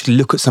maybe we should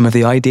look at some of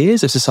the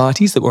ideas of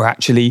societies that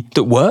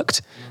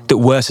worked, that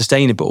were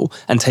sustainable,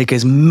 and take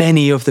as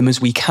many of them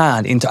as we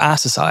can into our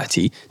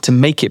society to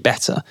make it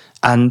better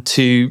and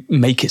to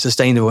make it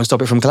sustainable and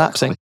stop it from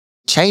collapsing.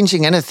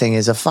 Changing anything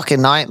is a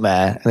fucking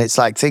nightmare. And it's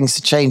like things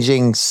are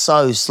changing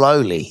so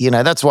slowly.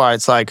 That's why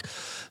it's like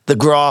the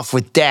graph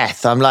with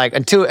death. I'm like,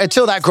 until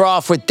that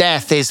graph with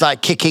death is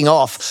like kicking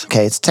off.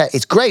 Okay,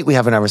 it's great we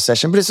have a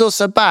recession, but it's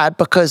also bad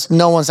because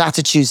no one's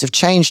attitudes have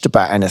changed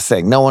about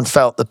anything. No one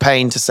felt the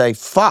pain to say,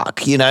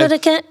 fuck, But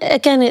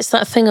again, it's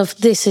that thing of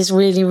this is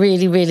really,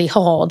 really, really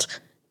hard.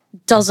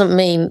 Doesn't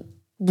mean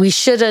we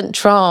shouldn't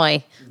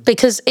try.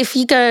 Because if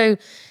you go,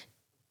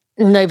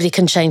 nobody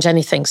can change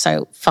anything,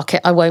 so fuck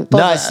it, I won't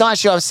bother. No, it's not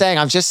actually what I'm saying.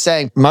 I'm just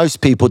saying most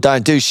people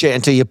don't do shit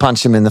until you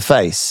punch them in the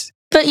face.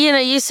 But,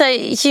 you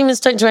say humans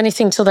don't do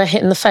anything till they're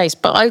hit in the face.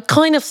 But I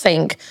kind of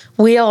think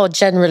we are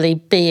generally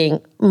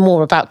being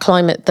more about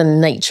climate than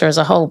nature as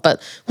a whole.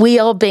 But we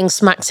are being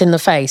smacked in the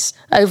face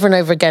over and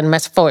over again,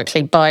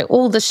 metaphorically, by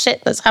all the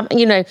shit that's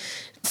happening.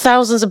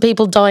 Thousands of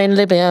people die in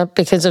Libya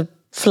because of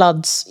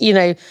floods,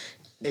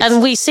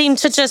 and we seem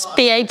to just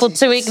be able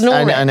to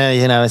ignore it. I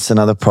know, it's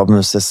another problem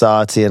of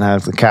society and how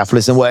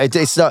capitalism works.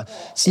 It's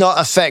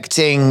not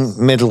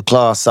affecting middle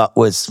class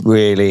upwards,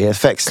 really. It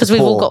affects because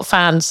we've all got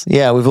fans.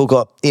 Yeah, we've all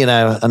got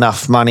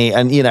enough money,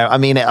 and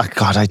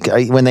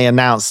when they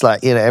announce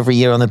every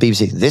year on the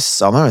BBC, this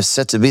summer is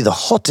said to be the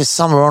hottest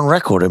summer on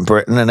record in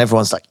Britain, and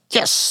everyone's like,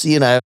 yes,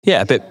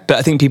 Yeah, but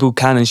I think people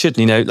can and should.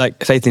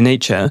 Like Faith in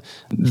Nature,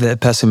 the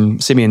person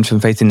Simeon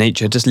from Faith in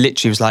Nature just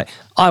literally was like,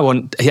 I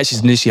want nature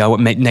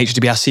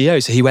to be our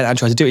CEO. So he went out and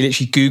tried to do it. He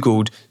literally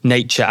Googled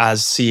nature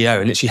as CEO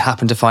and literally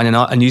happened to find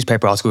a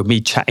newspaper article with me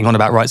chatting on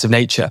about rights of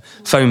nature,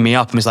 phoned me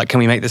up and was like, can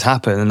we make this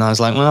happen? And I was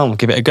like, well, I'll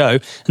give it a go.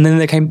 And then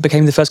they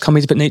became the first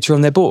company to put nature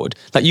on their board.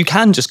 Like, you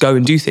can just go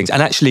and do things.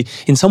 And actually,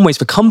 in some ways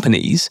for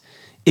companies,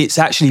 it's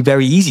actually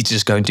very easy to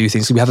just go and do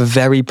things. We have a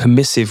very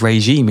permissive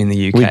regime in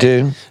the UK. We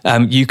do.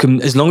 You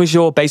can, as long as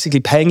you're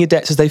basically paying your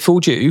debts as they fall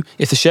due,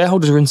 if the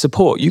shareholders are in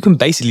support, you can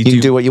basically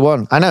do what you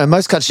want. I know, in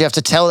most countries you have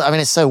to tell,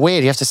 it's so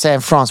weird. You have to say in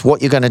France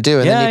what you're going to do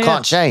and then you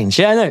can't change.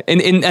 Yeah, I know.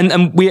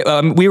 And we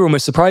were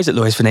almost surprised at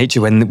Lawyers for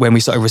Nature when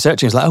we started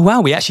researching. It was like, oh wow,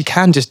 we actually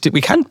can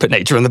put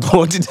nature on the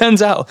board. It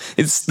turns out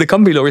the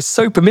company law is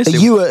so permissive.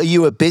 Are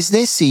you a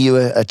business? Are you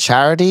a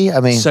charity?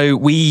 So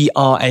we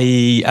are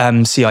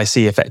a CIC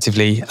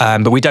effectively,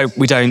 but we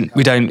don't,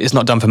 it's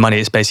not done for money.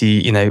 It's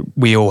basically,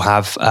 we all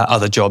have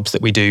other jobs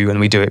that we do, and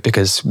we do it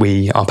because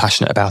we are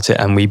passionate about it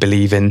and we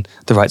believe in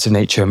the rights of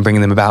nature and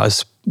bringing them about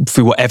as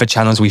through whatever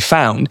channels we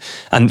found.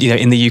 And,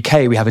 in the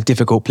UK, we have a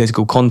difficult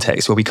political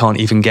context where we can't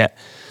even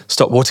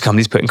stop water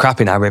companies putting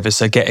crap in our rivers.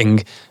 So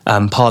getting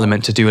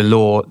Parliament to do a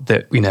law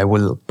that,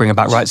 will bring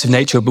about rights of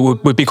nature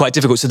would be quite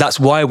difficult. So that's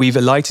why we've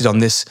alighted on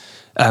this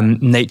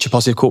nature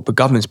positive corporate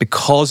governance,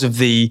 because of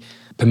the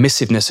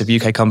permissiveness of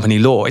UK company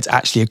law. It's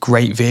actually a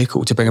great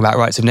vehicle to bring about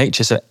rights of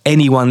nature. So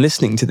anyone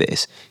listening to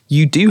this,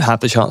 you do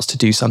have the chance to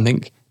do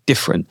something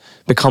different,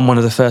 become one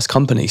of the first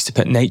companies to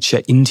put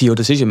nature into your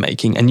decision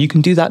making, and you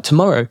can do that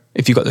tomorrow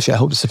if you've got the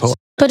shareholder support.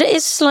 But it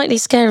is slightly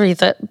scary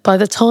that by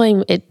the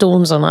time it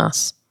dawns on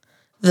us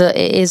that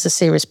it is a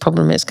serious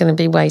problem, it's going to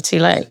be way too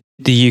late.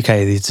 The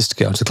UK, just to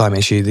get onto the climate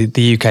issue,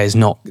 the UK is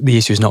not, the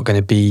issue is not going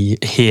to be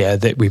here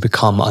that we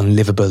become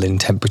unlivable in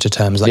temperature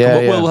terms.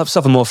 We'll have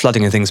suffer more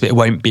flooding and things, but it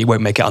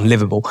won't make it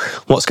unlivable.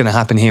 What's going to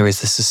happen here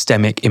is the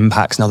systemic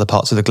impacts in other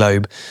parts of the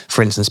globe,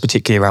 for instance,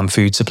 particularly around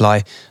food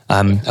supply,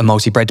 a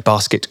multi-bread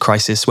basket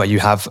crisis where you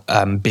have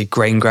big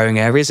grain growing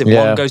areas. If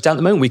one goes down at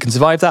the moment, we can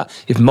survive that.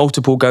 If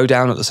multiple go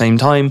down at the same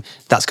time,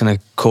 that's going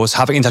to cause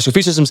havoc in international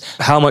food systems.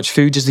 How much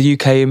food does the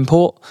UK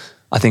import?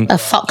 I think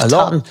a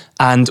lot.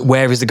 And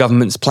where is the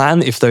government's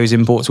plan if those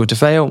imports were to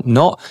fail?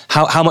 Not.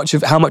 How much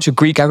of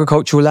Greek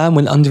agricultural land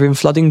went under in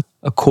flooding?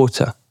 A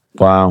quarter.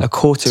 Wow. A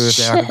quarter of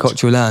their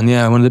agricultural land.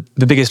 Yeah, one of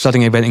the biggest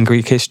flooding event in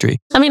Greek history.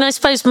 I mean, I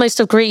suppose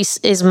most of Greece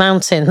is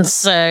mountains,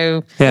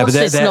 so yeah, but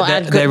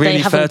they're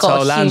really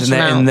fertile land and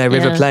they're in their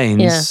river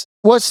plains. Yeah.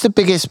 What's the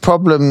biggest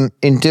problem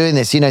in doing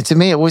this? To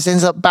me, it always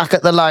ends up back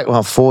at the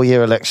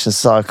 4-year election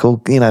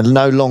cycle,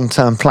 no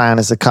long-term plan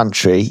as a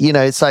country.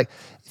 It's like,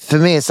 for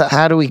me, it's like,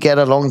 how do we get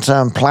a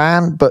long-term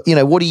plan? But,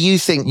 what do you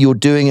think you're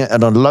doing it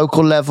at a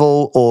local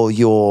level or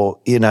you're,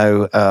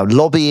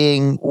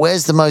 lobbying?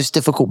 Where's the most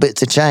difficult bit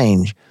to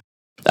change?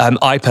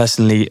 I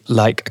personally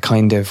like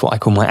kind of what I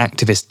call my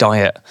activist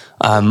diet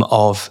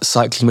of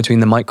cycling between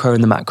the micro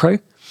and the macro.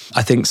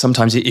 I think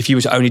sometimes if you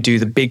were to only do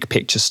the big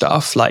picture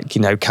stuff,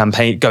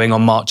 campaign, going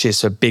on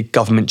marches for big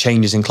government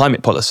changes in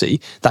climate policy,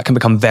 that can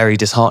become very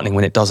disheartening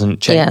when it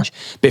doesn't change.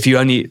 Yeah. But if you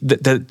only,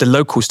 the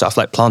local stuff,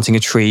 like planting a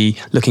tree,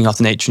 looking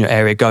after nature in your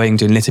area,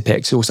 doing litter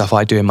picks, all stuff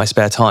I do in my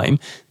spare time,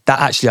 that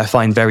actually I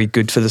find very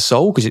good for the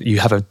soul because you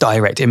have a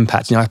direct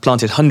impact. I've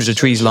planted hundreds of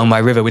trees along my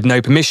river with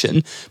no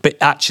permission, but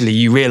actually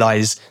you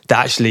realise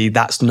that actually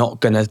that's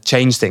not going to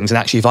change things. And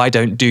actually if I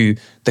don't do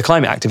the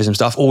climate activism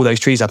stuff, all those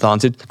trees I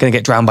planted are going to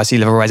get drowned by sea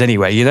level rise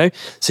anyway,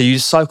 So you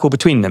cycle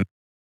between them.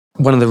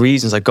 One of the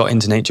reasons I got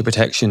into nature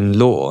protection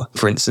law,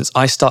 for instance,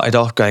 I started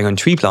off going on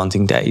tree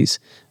planting days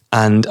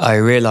and I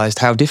realised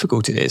how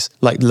difficult it is.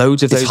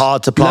 Loads of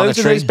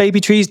those baby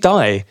trees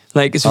die.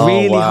 It's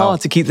really hard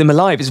to keep them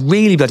alive. It's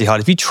really bloody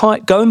hard. If you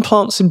go and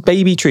plant some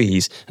baby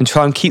trees and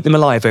try and keep them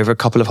alive over a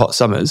couple of hot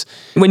summers,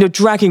 when you're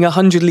dragging a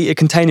 100-litre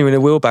container in a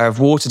wheelbarrow of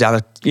water down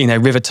a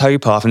river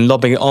towpath and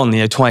lobbing it on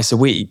twice a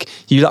week,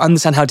 you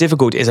understand how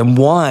difficult it is and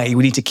why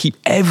we need to keep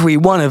every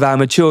one of our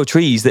mature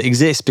trees that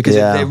exist because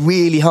they're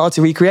really hard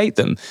to recreate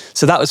them.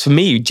 So that was for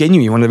me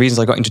genuinely one of the reasons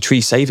I got into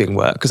tree saving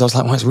work, because I was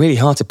like, it's really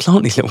hard to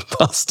plant these little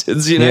bastards.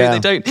 They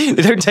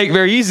don't take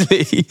very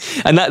easily,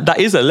 and that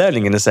is a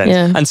learning in a sense.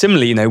 Yeah. And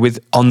similarly, with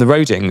on the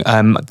roading,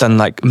 I've done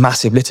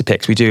massive litter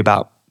picks. We do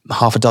about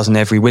half a dozen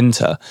every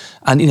winter,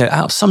 and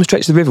out of some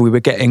stretch of the river, we were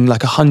getting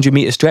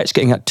 100-metre stretch,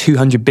 getting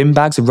 200 bin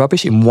bags of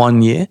rubbish in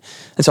 1 year.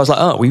 And so I was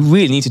like, we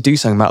really need to do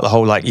something about the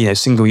whole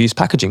single-use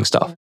packaging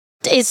stuff.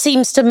 It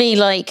seems to me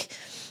like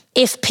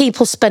if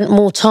people spent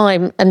more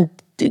time and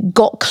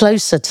got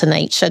closer to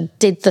nature,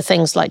 did the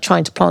things like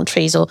trying to plant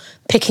trees or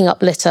picking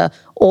up litter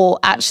or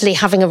actually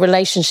having a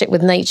relationship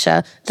with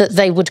nature, that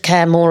they would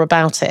care more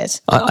about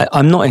it.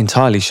 I'm not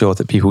entirely sure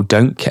that people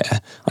don't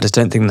care. I just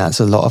don't think that's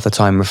a lot of the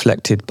time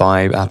reflected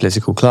by our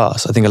political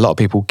class. I think a lot of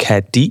people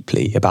care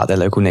deeply about their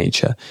local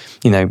nature.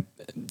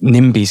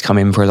 NIMBYs come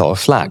in for a lot of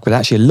flack, but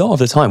actually a lot of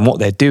the time what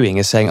they're doing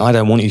is saying, I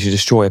don't want you to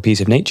destroy a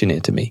piece of nature near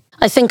to me.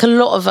 I think a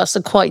lot of us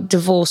are quite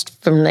divorced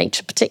from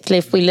nature, particularly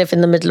if we live in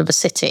the middle of a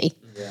city.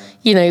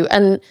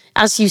 And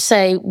as you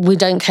say, we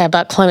don't care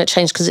about climate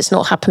change because it's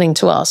not happening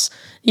to us.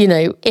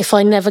 If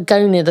I never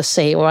go near the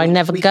sea or I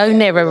never go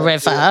near a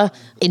river,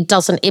 it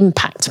doesn't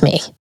impact me.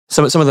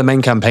 Some of the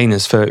main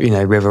campaigners for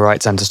river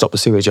rights and to stop the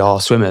sewage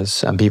are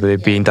swimmers and people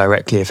who've been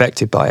directly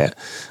affected by it.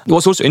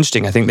 What's also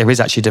interesting, I think there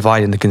is actually a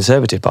divide in the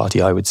Conservative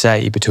Party, I would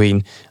say,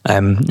 between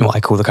what I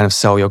call the kind of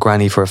sell your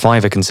granny for a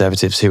fiver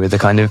Conservatives, who are the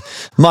kind of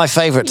my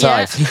favourite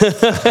type.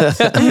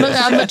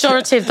 Yeah. A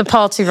majority of the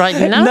party right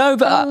now. No,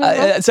 but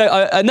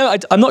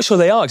I'm not sure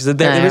they are, because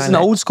there is an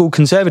old school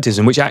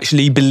conservatism which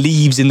actually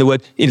believes in the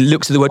word. It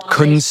looks at the word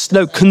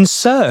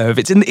conserve.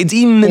 It's in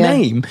the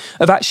name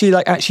of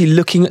actually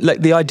looking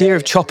at the idea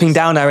of chopping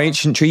down our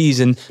ancient trees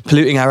and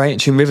polluting our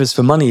ancient rivers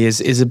for money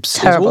is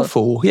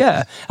awful.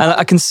 Yeah. And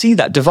I can see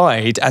that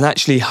divide, and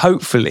actually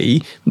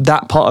hopefully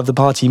that part of the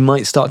party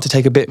might start to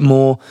take a bit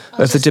more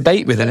of the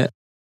debate within it.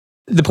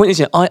 The point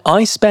is,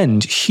 I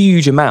spend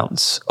huge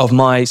amounts of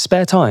my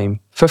spare time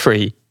for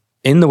free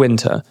in the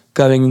winter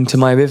going to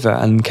my river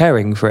and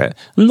caring for it.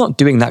 I'm not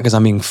doing that because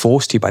I'm being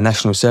forced to by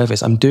National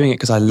Service. I'm doing it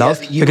because I love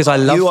that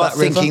river. You are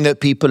thinking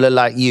that people are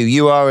like you.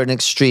 You are an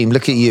extreme.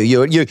 Look at you.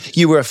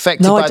 You were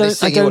affected by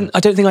this. I don't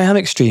think I am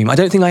extreme. I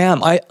don't think I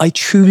am. I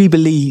truly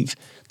believe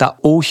that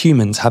all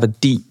humans have a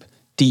deep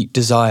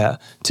desire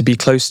to be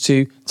close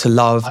to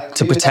love,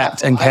 to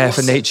protect and care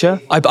for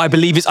nature. I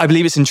believe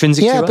it's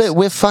intrinsic to us. Yeah, but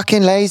we're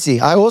fucking lazy.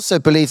 I also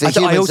believe that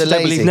humans are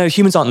lazy. No,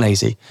 humans aren't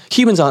lazy.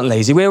 Humans aren't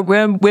lazy. We're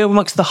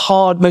amongst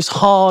the most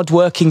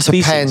hard-working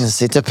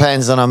species. It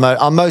depends on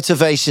our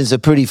motivations are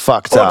pretty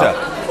fucked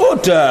up.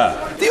 Order!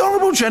 The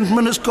Honourable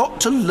Gentleman has got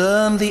to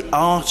learn the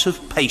art of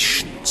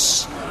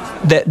patience.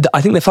 I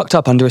think they're fucked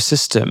up under a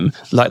system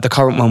like the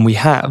current one we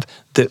have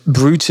that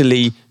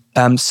brutally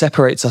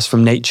separates us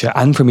from nature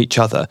and from each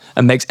other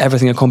and makes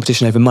everything a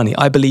competition over money.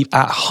 I believe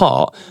at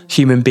heart,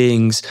 human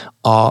beings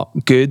are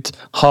good,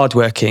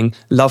 hardworking,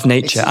 love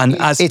nature.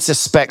 It's a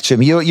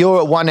spectrum. You're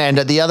at one end,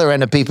 at the other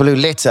end are people who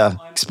litter.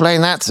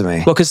 Explain that to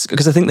me. Well,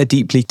 because I think they're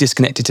deeply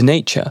disconnected to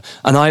nature.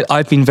 And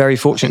I've been very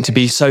fortunate to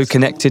be so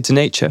connected to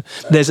nature.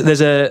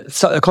 There's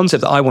a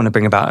concept that I want to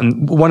bring about.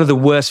 And one of the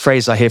worst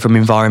phrases I hear from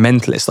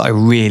environmentalists that I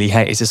really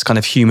hate is this kind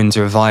of humans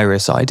are a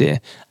virus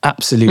idea.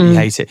 Absolutely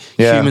hate it.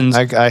 Yeah, humans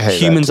I hate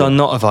humans that too. are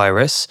not a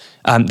virus.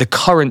 The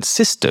current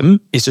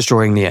system is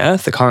destroying the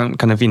earth. The current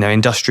kind of,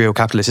 industrial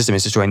capitalist system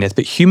is destroying the earth.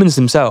 But humans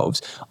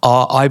themselves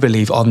are, I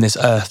believe, on this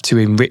earth to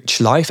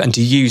enrich life and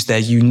to use their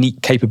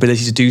unique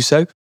capability to do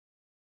so.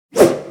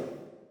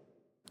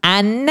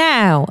 And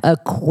now, a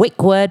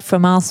quick word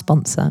from our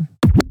sponsor.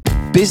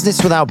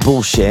 Business Without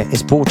Bullshit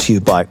is brought to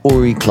you by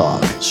Uri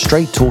Clark,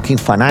 straight talking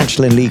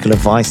financial and legal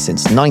advice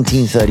since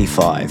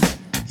 1935.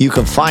 You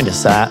can find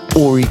us at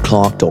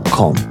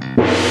uriclark.com.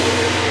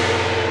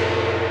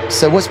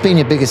 So what's been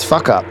your biggest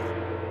fuck up?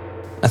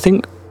 I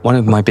think one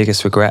of my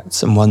biggest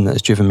regrets, and one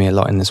that's driven me a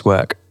lot in this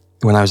work,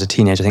 when I was a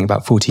teenager, I think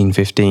about 14,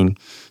 15,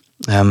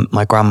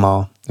 my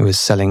grandma was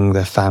selling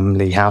the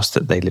family house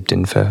that they lived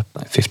in for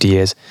like 50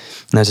 years.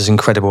 And there's this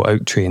incredible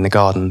oak tree in the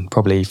garden,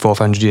 probably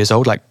 400 years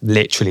old, like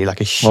literally like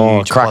a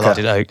huge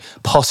bollarded oak.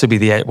 Possibly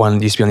the one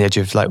that used to be on the edge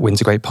of like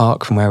Windsor Great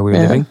Park from where we were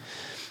living.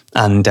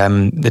 And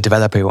the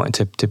developer who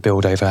wanted to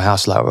build over a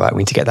house, like, right, we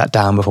need to get that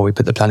down before we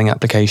put the planning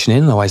application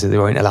in. Otherwise they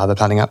won't allow the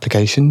planning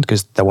application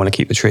because they want to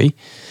keep the tree.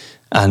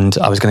 And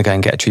I was going to go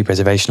and get a tree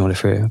preservation order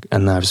through,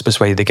 and I was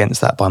persuaded against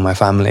that by my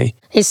family.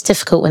 It's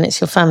difficult when it's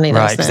your family,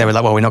 right? Because they were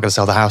like, "Well, we're not going to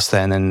sell the house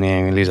then, and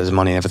we lose us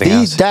money and everything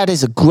else." That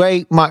is a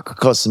great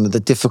microcosm of the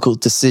difficult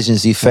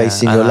decisions you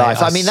face in your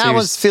life. I mean, that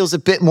one feels a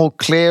bit more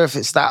clear if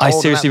it's that. I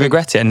seriously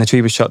regret it, and the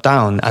tree was shot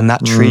down, and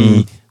that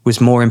tree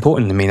was more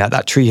important to me.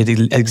 That tree had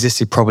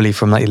existed probably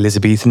from like the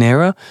Elizabethan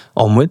era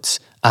onwards,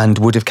 and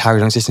would have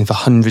carried on existing for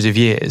hundreds of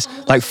years,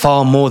 like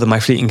far more than my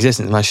fleeting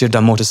existence. And I should have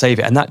done more to save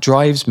it, and that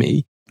drives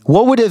me.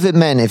 What would have it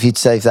meant if you'd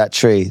saved that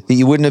tree? That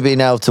you wouldn't have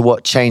been able to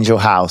change your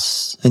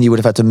house and you would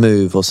have had to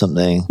move or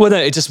something? Well, no,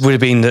 it just would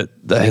have been that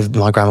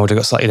my grandma would have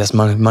got slightly less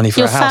money for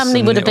your a house. Your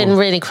family would have been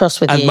really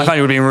cross with you. My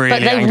family would have been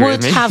really angry with me.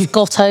 But they would have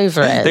got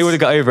over it. They would have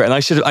got over it. And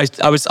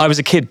I was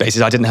a kid,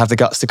 basically. I didn't have the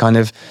guts to kind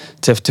of,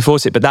 to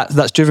force it. But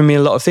that's driven me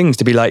a lot of things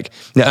to be like,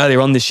 earlier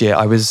on this year,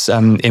 I was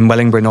in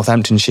Wellingborough,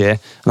 Northamptonshire,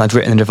 and I'd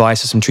written an advice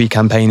to some tree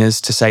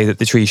campaigners to say that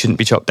the tree shouldn't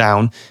be chopped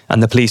down.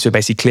 And the police were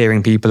basically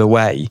clearing people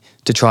away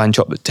to try and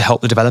to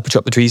help the developer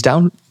chop the trees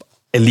down.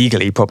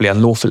 Illegally, probably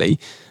unlawfully,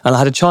 and I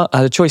had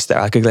a choice there.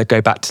 I could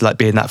go back to like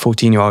being that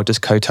 14-year-old,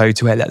 just kowtow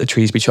to it, let the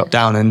trees be chopped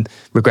down, and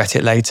regret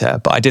it later.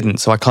 But I didn't,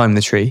 so I climbed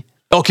the tree,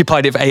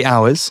 occupied it for 8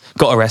 hours,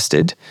 got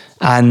arrested,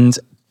 and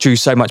drew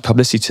so much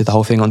publicity to the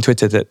whole thing on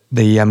Twitter that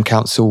the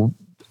council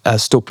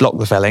blocked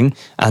the felling,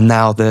 and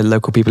now the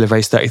local people have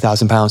raised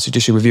 £30,000 to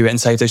just review it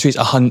and save those trees.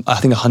 I think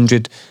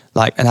 100,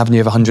 like an avenue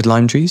of 100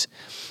 lime trees,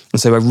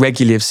 and so I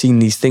regularly have seen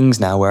these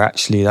things now where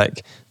actually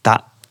like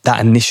that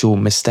initial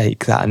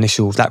mistake,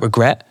 that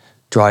regret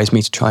drives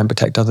me to try and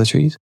protect other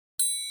trees.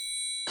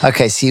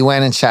 Okay, so you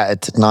went and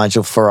chatted to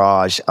Nigel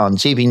Farage on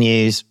GB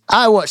News.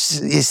 I watched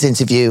this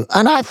interview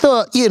and I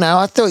thought you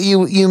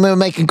were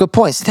making good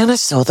points. Then I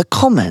saw the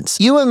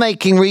comments. You were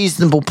making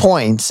reasonable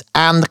points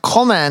and the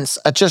comments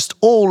are just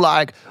all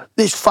like,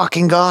 this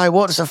fucking guy,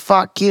 what the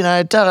fuck,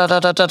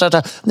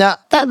 da-da-da-da-da-da. Now,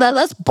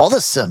 that's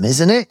bothersome,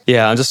 isn't it?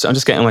 Yeah, I'm just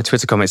getting on my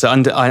Twitter comments. So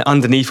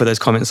underneath all those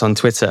comments on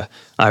Twitter,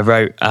 I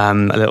wrote a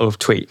little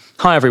tweet.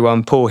 Hi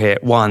everyone, Paul here.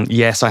 1,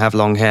 yes, I have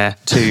long hair.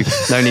 2,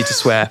 no need to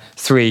swear.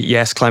 3,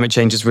 yes, climate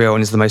change is real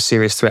and is the most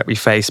serious threat we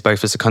face,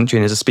 both as a country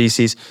and as a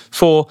species.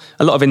 4,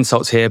 a lot of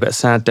insults here, but a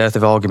sad dearth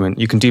of argument.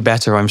 You can do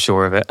better, I'm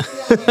sure of it.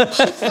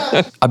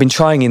 I've been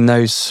trying in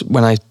those,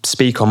 when I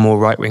speak on more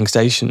right-wing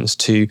stations,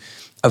 to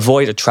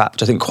avoid a trap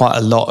which I think quite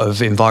a lot of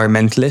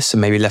environmentalists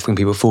and maybe left-wing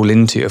people fall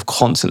into, of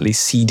constantly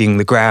ceding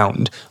the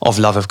ground of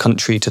love of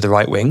country to the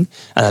right wing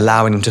and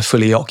allowing them to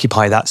fully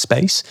occupy that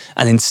space,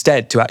 and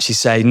instead to actually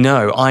say,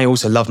 no, I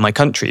also love my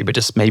country, but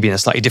just maybe in a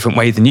slightly different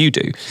way than you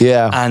do.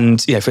 Yeah.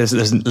 And I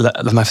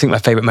think my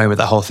favourite moment of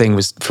that whole thing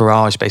was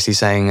Farage basically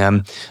saying,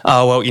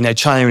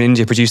 China and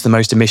India produce the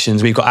most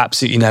emissions, we've got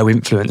absolutely no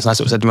influence. And I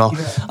sort of said, well,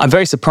 I'm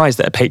very surprised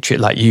that a patriot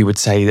like you would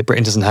say that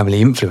Britain doesn't have any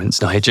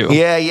influence, Nigel.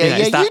 Yeah.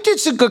 You did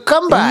some good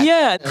comeback.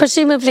 Yeah.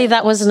 Presumably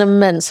that was an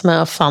immense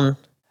amount of fun.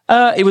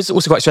 It was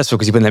also quite stressful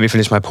because he wouldn't let me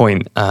finish my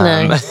point.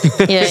 No.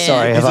 Yeah.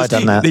 Sorry, have I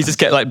done that? He just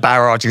get like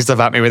barraging stuff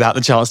at me without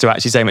the chance to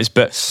actually say much.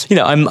 But,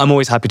 I'm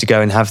always happy to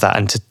go and have that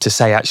and to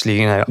say,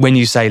 actually, when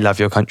you say love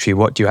your country,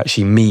 what do you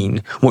actually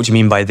mean? What do you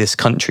mean by this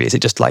country? Is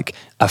it just like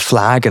a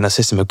flag and a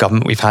system of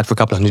government we've had for a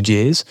couple of hundred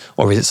years?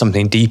 Or is it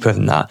something deeper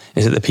than that?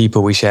 Is it the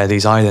people we share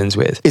these islands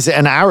with? Is it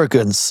an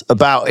arrogance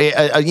about it,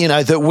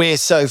 that we're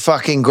so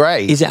fucking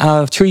great? Is it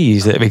our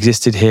trees that have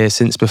existed here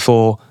since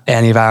before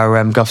any of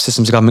our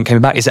systems of government came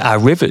about? Is it our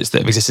rivers cultures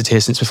that have existed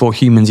here since before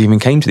humans even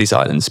came to these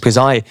islands. Because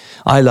I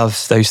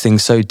love those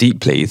things so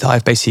deeply that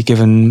I've basically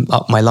given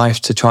up my life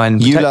to try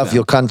and You protect love them.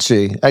 your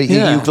country.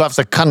 You love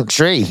the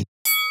country.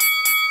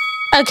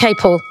 Okay,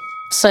 Paul.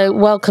 So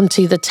welcome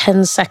to the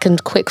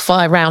 10-second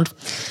quickfire round.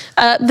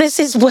 This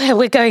is where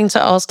we're going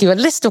to ask you a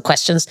list of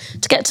questions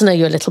to get to know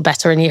you a little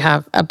better, and you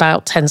have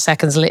about 10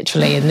 seconds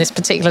literally in this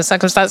particular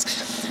circumstance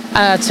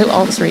to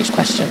answer each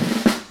question.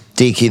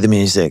 DQ the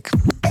music.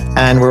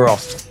 And we're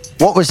off.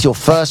 What was your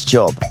first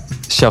job?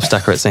 Shelf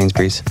stacker at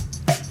Sainsbury's.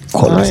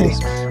 Quality.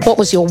 Nice. What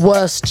was your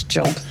worst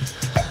job?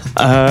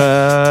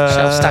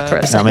 Shelf stacker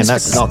at Sainsbury's. I mean,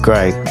 that's not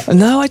great.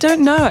 No, I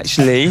don't know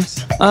actually.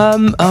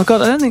 Oh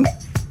God, I don't think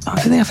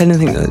I've had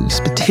anything that's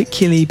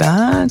particularly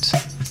bad.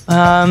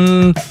 I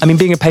mean,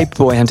 being a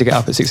paperboy, having to get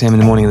up at 6 a.m. in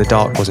the morning in the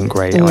dark wasn't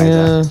great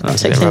either. That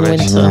was a bit particularly in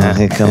rubbish. winter.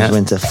 Here comes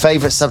winter.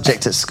 Favourite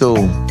subject at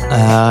school?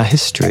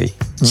 History.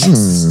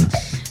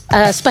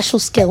 Special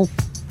skill.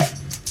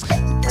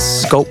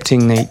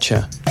 Sculpting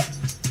nature.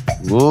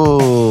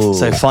 Ooh.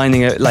 So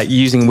finding it, like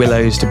using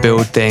willows to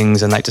build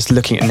things and like just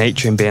looking at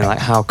nature and being like,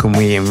 how can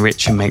we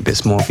enrich and make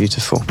this more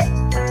beautiful?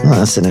 Oh,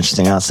 that's an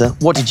interesting answer.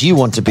 What did you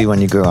want to be when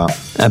you grew up?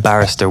 A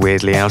barrister,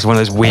 weirdly. I was one of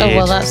those weird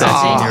well, that's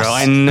 13-year-old.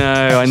 I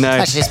know.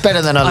 Actually, it's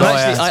better than a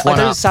lawyer. I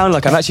don't sound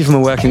like I'm actually from a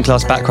working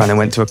class background. I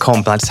went to a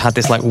comp and I just had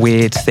this like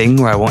weird thing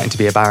where I wanted to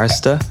be a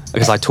barrister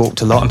because I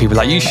talked a lot and people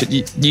were like, you should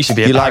be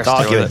a You like barrister.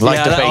 arguing, Or- like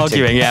yeah, I debating.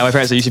 arguing. Yeah, my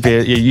parents said you should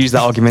use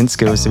that argument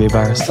skills to be a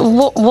barrister.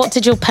 What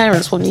did your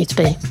parents want you to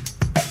be?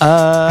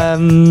 I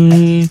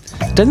don't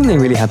think they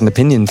really had an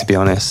opinion, to be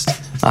honest.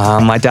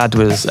 My dad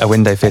was a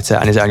window fitter,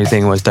 and his only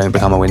thing was don't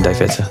become a window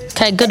fitter.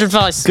 Okay, good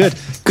advice. Good.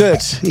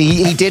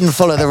 He didn't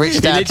follow the rich He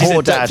dad, literally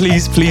poor said, dad.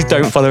 Please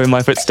don't follow in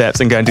my footsteps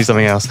and go and do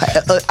something else.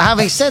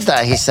 Having said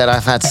that, he said,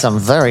 I've had some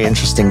very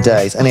interesting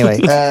days. Anyway,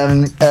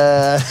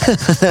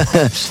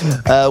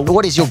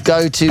 what is your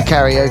go-to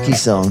karaoke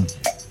song?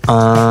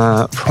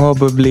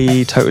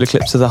 Probably Total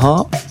Eclipse of the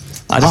Heart.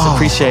 I just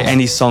appreciate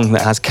any song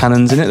that has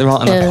cannons in it. There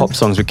aren't enough pop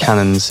songs with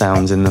cannon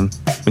sounds in them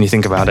when you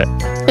think about it.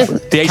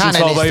 The 1812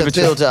 Cannon is the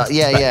overture. build-up.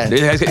 Yeah.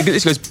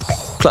 This goes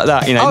like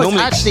that, you know. Oh,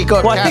 it's actually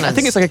got I cannons.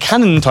 think it's like a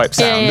cannon type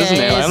sound, Yeah, isn't it?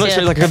 it Like, is, I'm not yeah.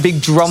 sure it's like a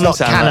big drum It's not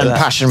sound. cannon, like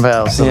that. passion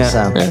bells sort of Yeah.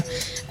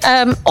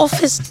 sound.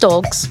 Office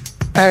dogs,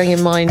 bearing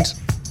in mind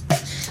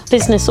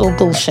business or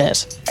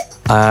bullshit.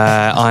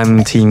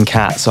 I'm team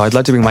cat, so I'd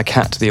like to bring my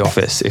cat to the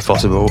office if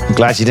possible. I'm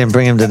glad you didn't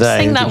bring him I today.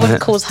 think that would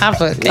cause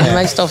havoc in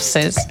most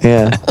offices.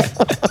 Yeah.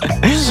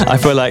 I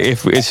feel like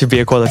if it should be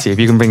equality. If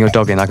you can bring your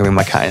dog in, I can bring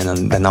my cat in,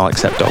 and then I'll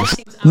accept dogs.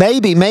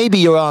 Maybe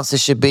your answer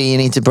should be you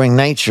need to bring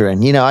nature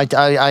in. You know,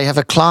 I have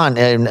a client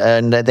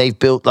and they've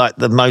built like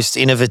the most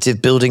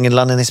innovative building in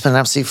London. They spent an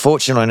absolute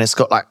fortune on it. It's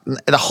got like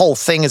the whole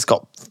thing has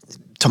got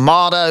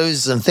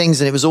tomatoes and things,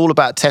 and it was all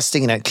about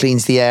testing. You know, it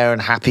cleans the air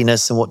and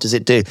happiness, and what does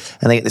it do?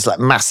 And they get this like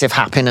massive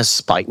happiness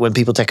spike when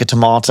people take a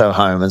tomato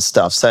home and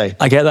stuff. So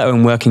I get that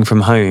when working from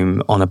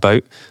home on a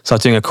boat. So I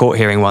was doing a court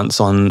hearing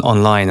once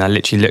online. And I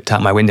literally looked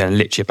out my window and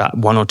literally about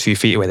 1 or 2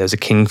 feet away, there was a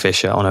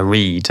kingfisher on a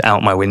reed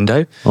out my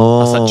window. I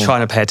was like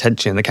trying to pay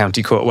attention in the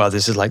county court. Well,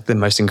 this is like the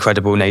most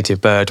incredible native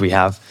bird we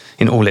have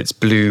in all its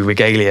blue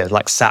regalia,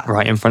 like sat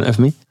right in front of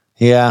me.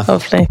 yeah.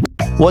 Lovely.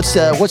 What's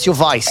your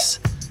vice?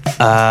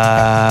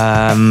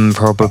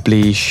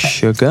 Probably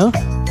sugar.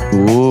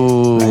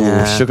 Ooh,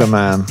 Yeah. sugar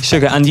man.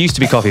 Sugar, and used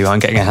to be coffee, but I'm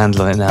getting a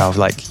handle on it now of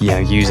like, you know,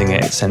 using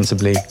it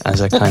sensibly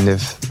as a kind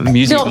of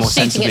using it Not more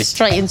shooting sensibly. it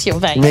straight into your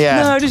vein.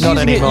 Yeah. No, just not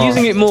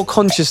using anymore. it more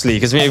consciously,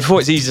 because before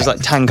it's easy to just like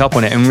tank up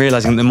on it and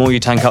realizing that the more you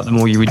tank up, the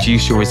more you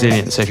reduce your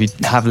resilience. So if you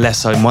have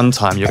less on one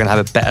time, you're going to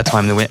have a better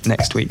time than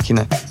next week, you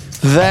know.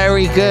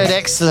 Very good,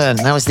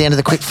 excellent. That was the end of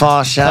the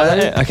quickfire show. Oh,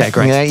 yeah? Okay,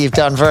 great. Yeah, you've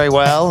done very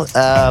well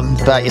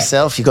about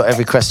yourself. You got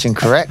every question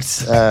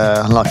correct,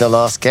 unlike our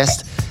last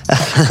guest.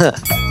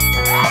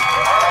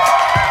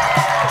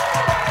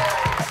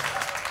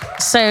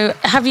 So,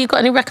 have you got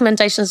any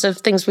recommendations of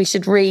things we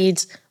should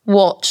read,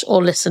 watch,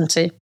 or listen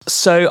to?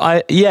 So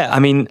I've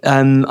been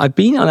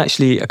on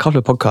actually a couple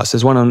of podcasts.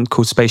 There's one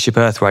called Spaceship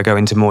Earth where I go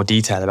into more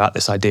detail about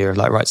this idea of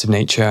like rights of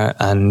nature,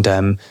 and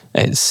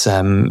its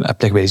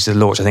applicability to the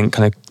law, which I think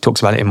kind of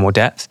talks about it in more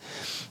depth.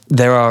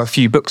 There are a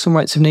few books on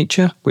rights of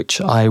nature,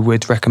 which I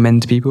would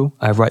recommend to people.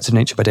 I have Rights of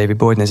Nature by David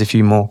Boyd, and there's a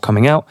few more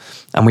coming out.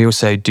 And we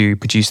also do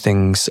produce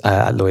things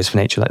at Lawyers for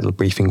Nature, like little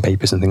briefing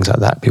papers and things like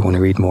that. People want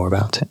to read more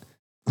about it.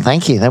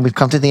 Thank you. Then we've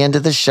come to the end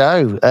of the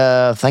show.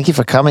 Thank you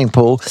for coming,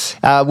 Paul.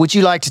 Would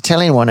you like to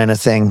tell anyone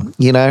anything?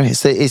 You know,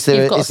 is there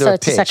You've got a a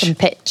pitch? 30-second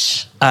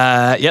pitch.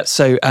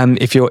 So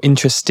if you're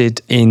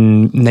interested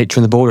in nature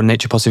on the board or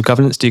nature positive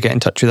governance, do get in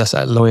touch with us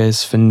at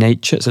Lawyers for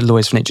Nature. It's at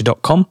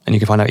lawyersfornature.com, and you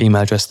can find our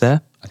email address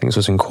there. I think it's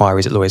also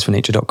inquiries at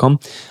lawyersfornature.com.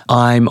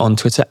 I'm on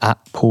Twitter at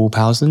Paul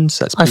Powlesland.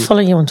 So that's I follow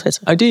you on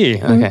Twitter. Oh, do you?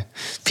 Okay.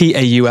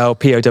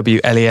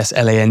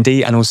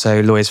 PaulPowlesland, and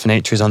also Lawyers for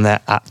Nature is on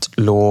there at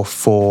Law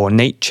for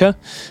Nature.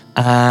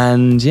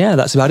 And yeah,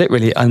 that's about it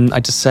really. And I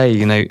just say,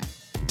 you know,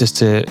 just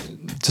to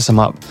sum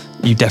up,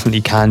 you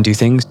definitely can do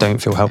things. Don't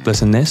feel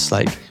helpless in this.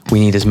 Like, we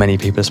need as many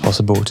people as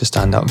possible to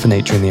stand up for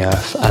nature and the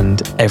earth,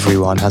 and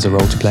everyone has a role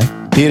to play.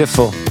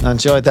 Beautiful. I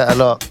enjoyed that a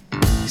lot.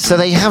 So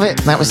there you have it.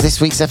 That was this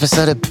week's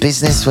episode of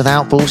Business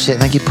Without Bullshit.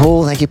 Thank you,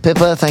 Paul. Thank you,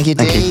 Pippa. Thank you,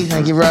 Dee.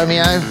 Thank you,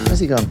 Romeo. Where's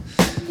he gone?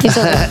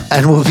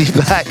 And we'll be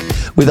back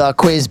with our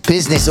quiz,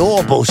 Business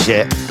or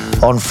Bullshit,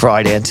 on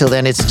Friday. Until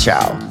then, it's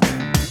ciao.